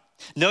John.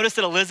 Notice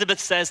that Elizabeth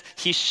says,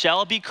 he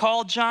shall be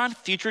called John,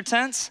 future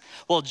tense.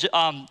 Well,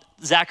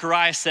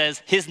 Zechariah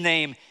says, his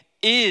name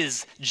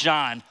is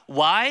John.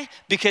 Why?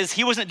 Because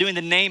he wasn't doing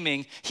the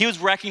naming, he was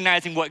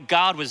recognizing what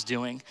God was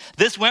doing.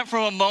 This went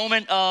from a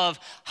moment of,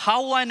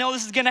 how will I know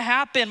this is gonna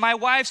happen? My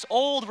wife's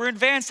old, we're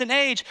advanced in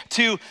age,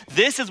 to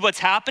this is what's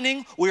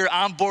happening, we're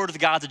on board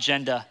with God's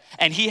agenda.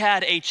 And he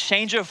had a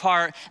change of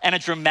heart and a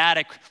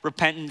dramatic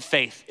repentant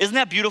faith. Isn't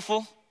that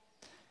beautiful?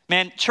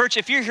 Man, church,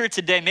 if you're here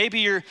today, maybe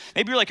you're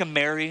like a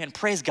Mary, and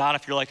praise God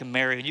if you're like a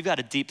Mary and you've got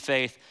a deep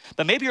faith,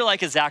 but maybe you're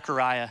like a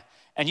Zechariah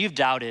and you've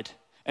doubted.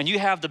 And you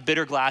have the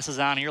bitter glasses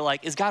on and you're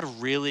like, is God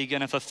really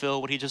gonna fulfill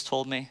what he just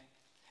told me?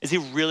 Is he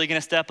really gonna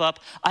step up?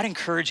 I'd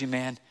encourage you,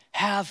 man,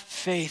 have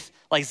faith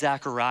like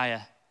Zechariah.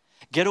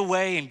 Get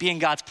away and be in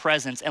God's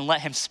presence and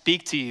let him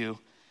speak to you.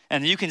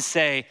 And you can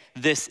say,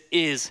 this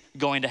is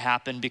going to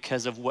happen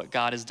because of what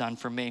God has done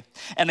for me.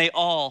 And they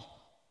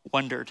all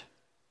wondered.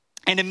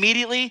 And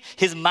immediately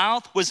his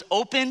mouth was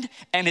opened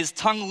and his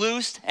tongue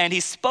loosed and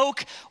he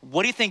spoke.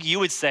 What do you think you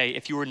would say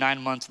if you were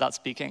 9 months without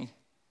speaking?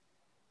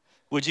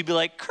 Would you be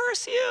like,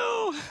 curse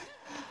you?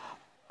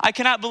 I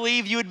cannot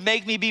believe you would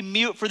make me be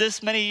mute for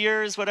this many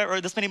years, whatever,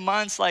 or this many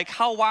months. Like,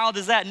 how wild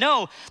is that?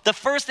 No, the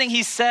first thing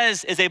he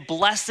says is a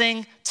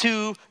blessing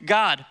to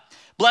God.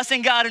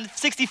 Blessing God. In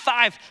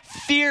 65,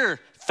 fear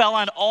fell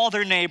on all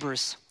their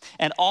neighbors.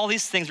 And all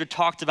these things were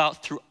talked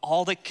about through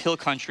all the hill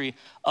country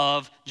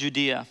of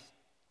Judea.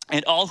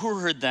 And all who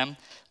heard them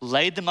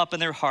laid them up in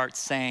their hearts,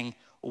 saying,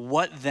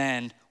 what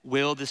then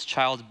will this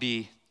child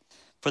be?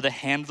 For the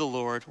hand of the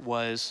Lord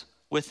was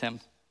with him.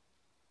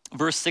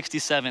 Verse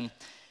 67,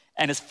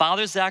 and his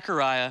father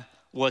Zechariah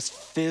was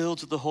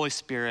filled with the Holy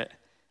Spirit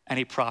and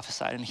he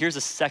prophesied. And here's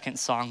a second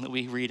song that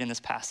we read in this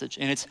passage,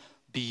 and it's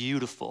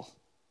beautiful.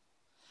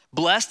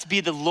 Blessed be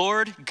the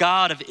Lord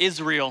God of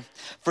Israel,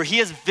 for he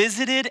has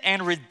visited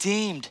and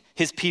redeemed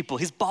his people.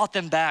 He's bought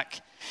them back.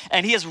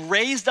 And he has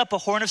raised up a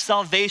horn of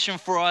salvation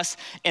for us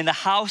in the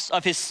house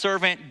of his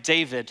servant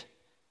David.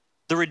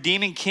 The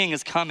redeeming king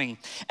is coming.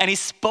 And he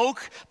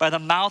spoke by the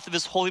mouth of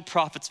his holy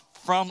prophets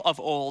from of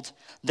old,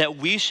 that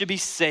we should be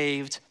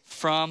saved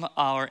from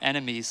our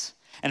enemies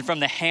and from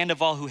the hand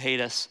of all who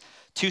hate us,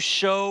 to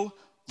show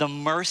the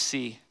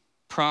mercy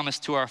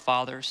promised to our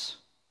fathers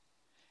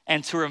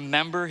and to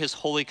remember his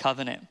holy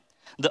covenant,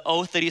 the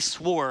oath that he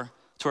swore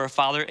to our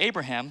father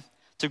Abraham,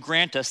 to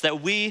grant us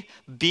that we,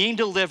 being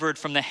delivered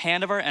from the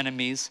hand of our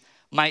enemies,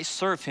 might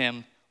serve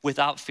him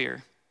without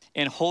fear,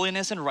 in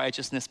holiness and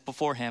righteousness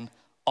before him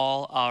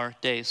all our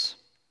days.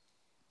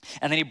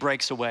 And then he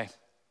breaks away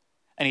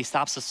and he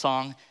stops the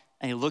song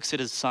and he looks at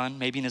his son,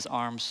 maybe in his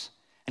arms,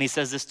 and he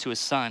says this to his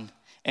son,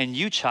 and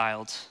you,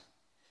 child,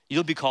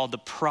 you'll be called the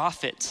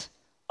prophet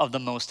of the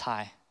Most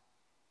High.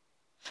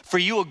 For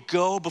you will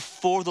go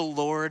before the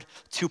Lord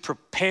to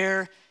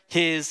prepare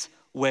his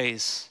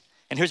ways.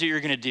 And here's what you're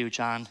gonna do,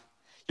 John.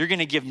 You're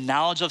gonna give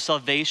knowledge of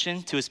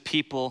salvation to his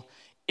people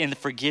in the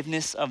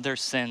forgiveness of their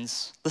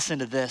sins. Listen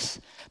to this.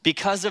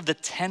 Because of the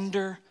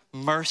tender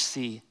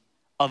mercy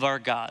of our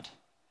God,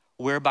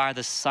 whereby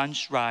the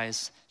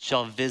sunrise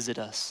shall visit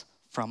us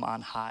from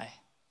on high.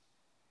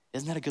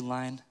 Isn't that a good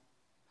line?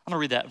 I'm gonna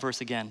read that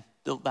verse again,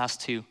 the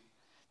last two.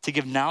 To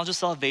give knowledge of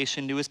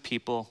salvation to his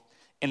people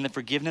in the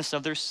forgiveness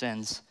of their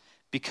sins,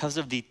 because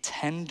of the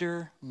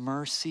tender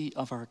mercy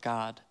of our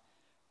God,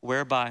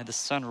 whereby the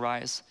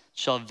sunrise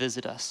shall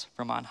visit us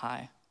from on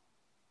high.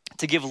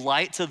 To give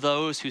light to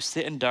those who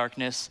sit in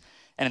darkness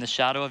and in the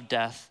shadow of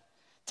death,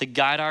 to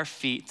guide our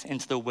feet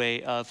into the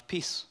way of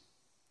peace.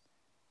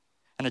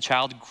 And the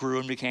child grew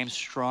and became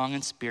strong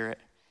in spirit,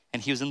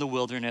 and he was in the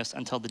wilderness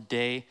until the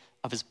day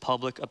of his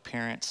public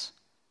appearance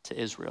to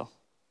Israel.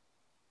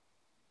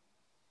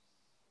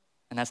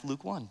 And that's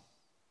Luke 1.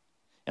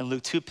 And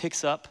Luke 2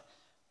 picks up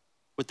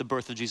with the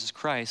birth of Jesus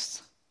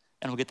Christ,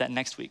 and we'll get that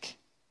next week.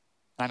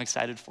 I'm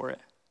excited for it.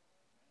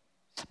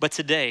 But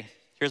today,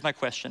 here's my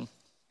question.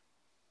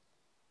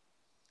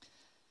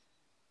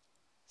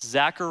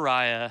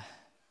 Zechariah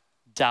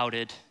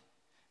doubted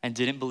and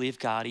didn't believe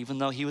God, even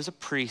though he was a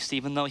priest,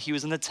 even though he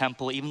was in the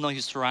temple, even though he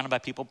was surrounded by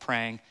people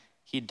praying,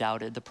 he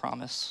doubted the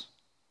promise.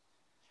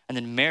 And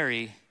then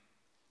Mary,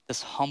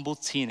 this humble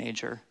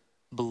teenager,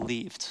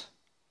 believed.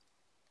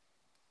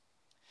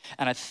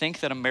 And I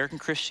think that American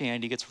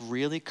Christianity gets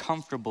really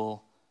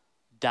comfortable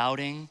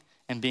doubting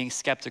and being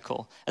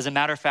skeptical. As a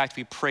matter of fact,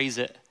 we praise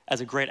it as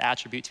a great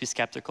attribute to be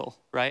skeptical,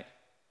 right?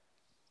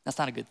 That's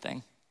not a good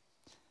thing.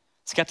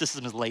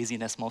 Skepticism is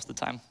laziness most of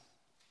the time.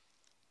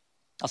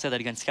 I'll say that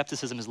again.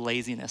 Skepticism is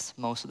laziness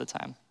most of the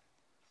time.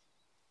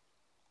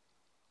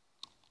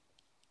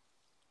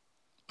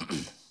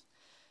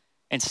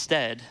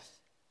 Instead,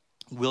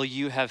 will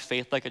you have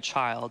faith like a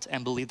child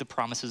and believe the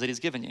promises that he's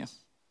given you?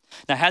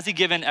 Now, has he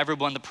given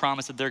everyone the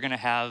promise that they're gonna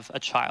have a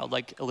child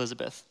like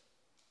Elizabeth?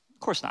 Of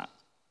course not.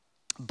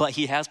 But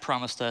he has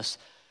promised us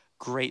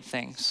great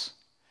things.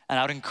 And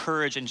I would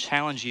encourage and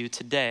challenge you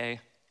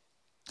today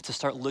to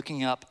start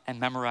looking up and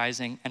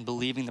memorizing and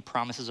believing the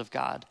promises of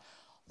God,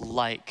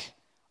 like,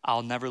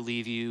 I'll never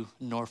leave you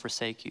nor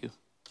forsake you.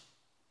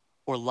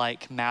 Or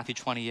like Matthew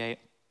 28,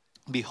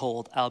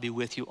 behold, I'll be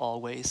with you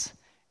always,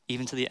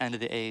 even to the end of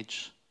the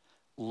age.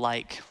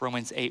 Like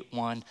Romans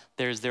 8:1,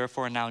 there is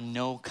therefore now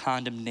no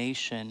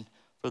condemnation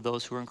for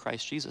those who are in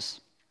Christ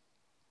Jesus.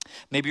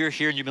 Maybe you're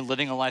here and you've been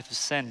living a life of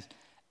sin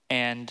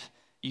and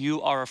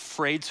you are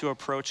afraid to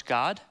approach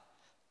God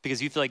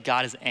because you feel like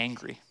God is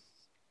angry.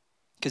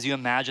 Because you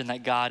imagine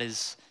that God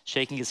is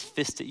shaking his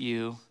fist at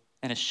you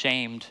and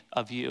ashamed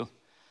of you.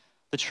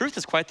 The truth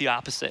is quite the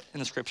opposite in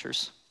the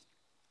scriptures.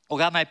 Well,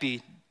 God might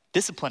be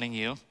disciplining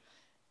you.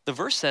 The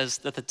verse says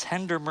that the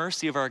tender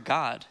mercy of our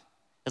God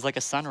is like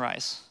a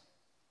sunrise.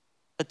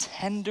 The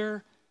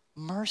tender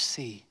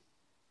mercy.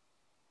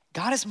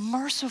 God is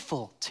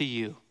merciful to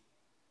you.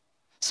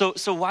 So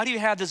why do you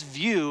have this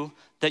view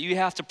that you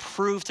have to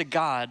prove to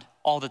God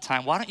all the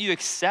time? Why don't you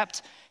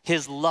accept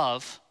his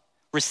love,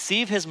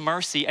 receive his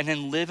mercy, and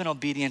then live in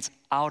obedience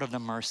out of the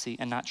mercy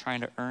and not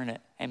trying to earn it?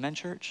 Amen,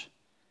 church?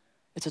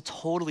 It's a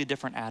totally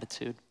different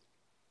attitude.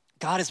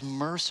 God is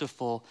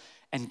merciful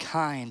and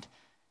kind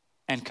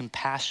and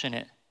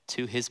compassionate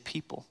to his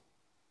people.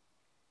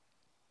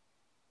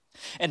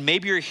 And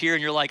maybe you're here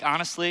and you're like,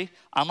 honestly,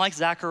 I'm like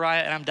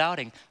Zechariah and I'm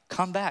doubting.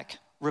 Come back,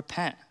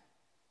 repent.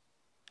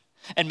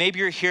 And maybe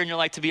you're here and you're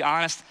like, to be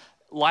honest,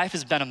 life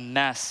has been a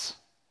mess.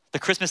 The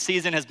Christmas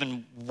season has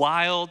been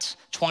wild.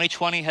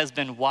 2020 has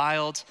been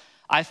wild.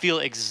 I feel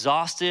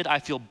exhausted. I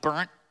feel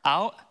burnt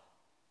out.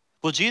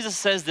 Well, Jesus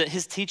says that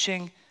his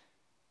teaching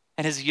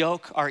and his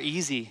yoke are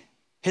easy.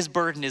 His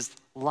burden is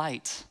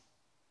light.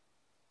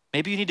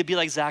 Maybe you need to be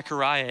like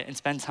Zechariah and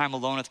spend time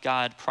alone with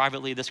God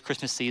privately this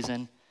Christmas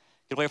season.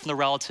 Get away from the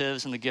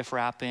relatives and the gift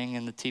wrapping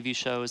and the TV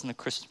shows and the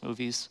Christmas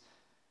movies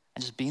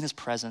and just be in his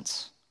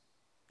presence,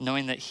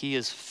 knowing that he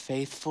is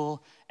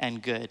faithful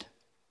and good.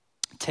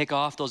 Take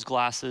off those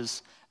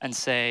glasses and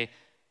say,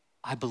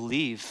 I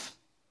believe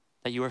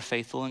that you are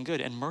faithful and good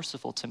and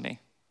merciful to me.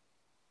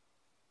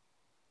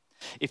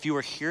 If you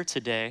are here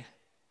today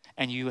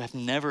and you have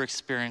never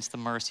experienced the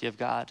mercy of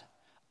God,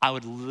 I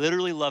would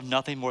literally love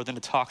nothing more than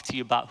to talk to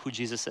you about who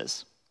Jesus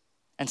is.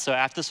 And so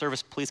after the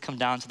service, please come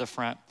down to the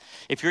front.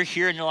 If you're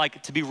here and you're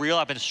like, to be real,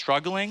 I've been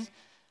struggling.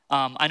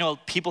 I know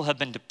people have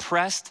been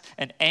depressed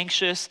and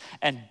anxious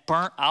and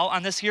burnt out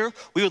on this year.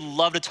 We would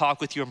love to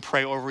talk with you and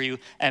pray over you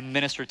and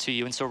minister to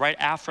you. And so right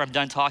after I'm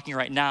done talking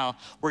right now,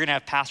 we're gonna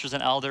have pastors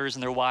and elders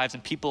and their wives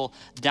and people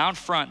down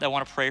front that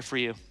wanna pray for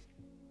you.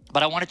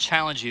 But I wanna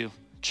challenge you,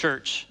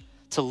 church,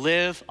 to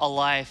live a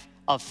life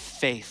of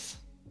faith.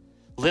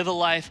 Live a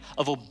life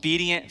of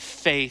obedient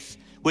faith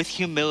with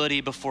humility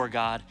before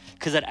God,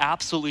 because that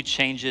absolutely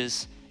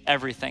changes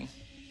everything.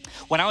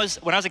 When I was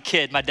a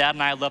kid, my dad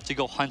and I loved to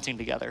go hunting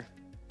together.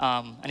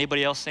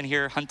 Anybody else in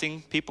here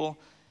hunting people?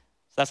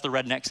 That's the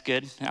rednecks,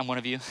 good. I'm one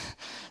of you.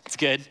 It's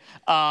good.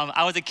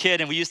 I was a kid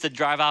and we used to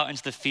drive out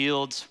into the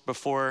fields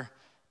before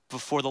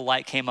the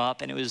light came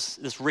up, and it was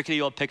this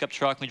rickety old pickup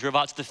truck. We drove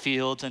out to the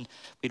fields and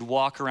we'd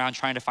walk around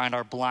trying to find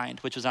our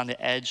blind, which was on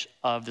the edge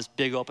of this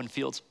big open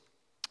fields.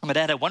 My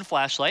dad had one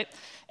flashlight,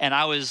 and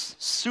I was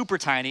super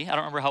tiny. I don't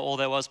remember how old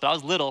I was, but I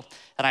was little,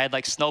 and I had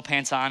like snow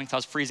pants on because I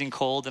was freezing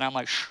cold, and I'm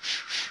like, shh,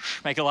 shh,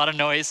 shh, making a lot of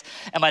noise.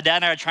 And my dad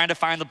and I are trying to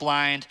find the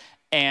blind,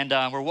 and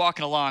we're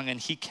walking along, and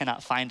he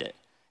cannot find it.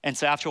 And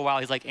so after a while,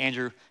 he's like,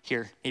 Andrew,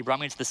 here. He brought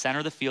me to the center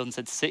of the field and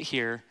said, sit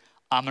here.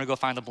 I'm gonna go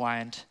find the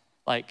blind.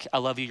 Like, I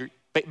love you.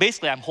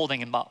 Basically, I'm holding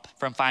him up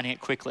from finding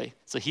it quickly.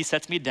 So he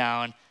sets me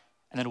down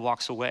and then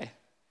walks away.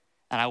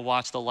 And I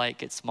watch the light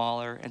get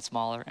smaller and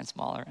smaller and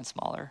smaller and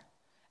smaller.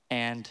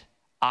 And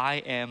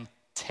I am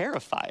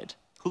terrified.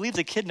 Who leaves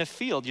a kid in a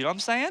field? You know what I'm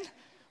saying?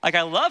 Like,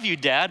 I love you,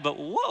 Dad, but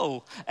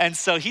whoa. And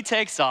so he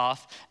takes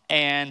off,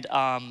 and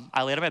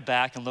I laid on my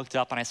back and looked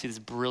up, and I see these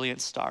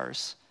brilliant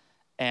stars.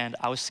 And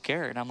I was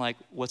scared. I'm like,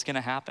 what's gonna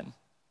happen?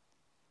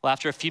 Well,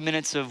 after a few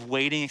minutes of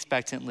waiting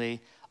expectantly,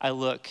 I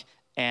look,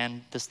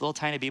 and this little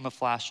tiny beam of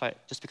flashlight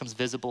just becomes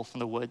visible from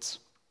the woods.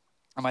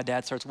 And my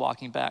dad starts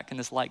walking back, and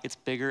this light gets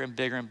bigger and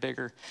bigger and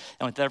bigger.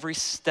 And with every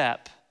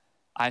step,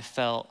 I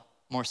felt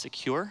more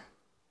secure,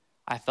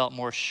 I felt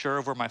more sure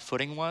of where my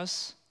footing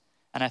was,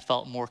 and I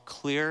felt more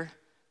clear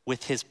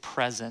with his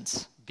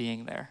presence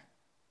being there.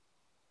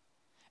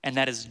 And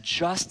that is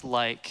just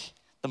like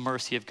the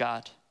mercy of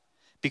God,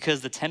 because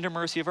the tender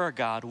mercy of our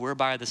God,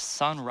 whereby the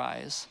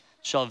sunrise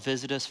shall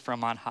visit us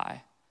from on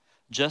high,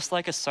 just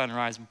like a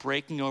sunrise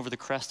breaking over the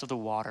crest of the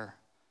water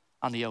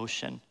on the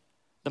ocean,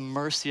 the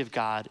mercy of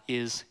God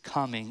is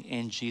coming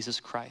in Jesus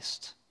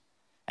Christ,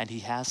 and he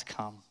has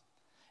come.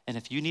 And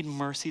if you need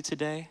mercy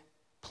today,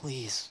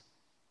 please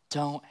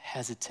don't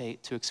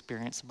hesitate to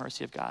experience the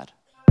mercy of God.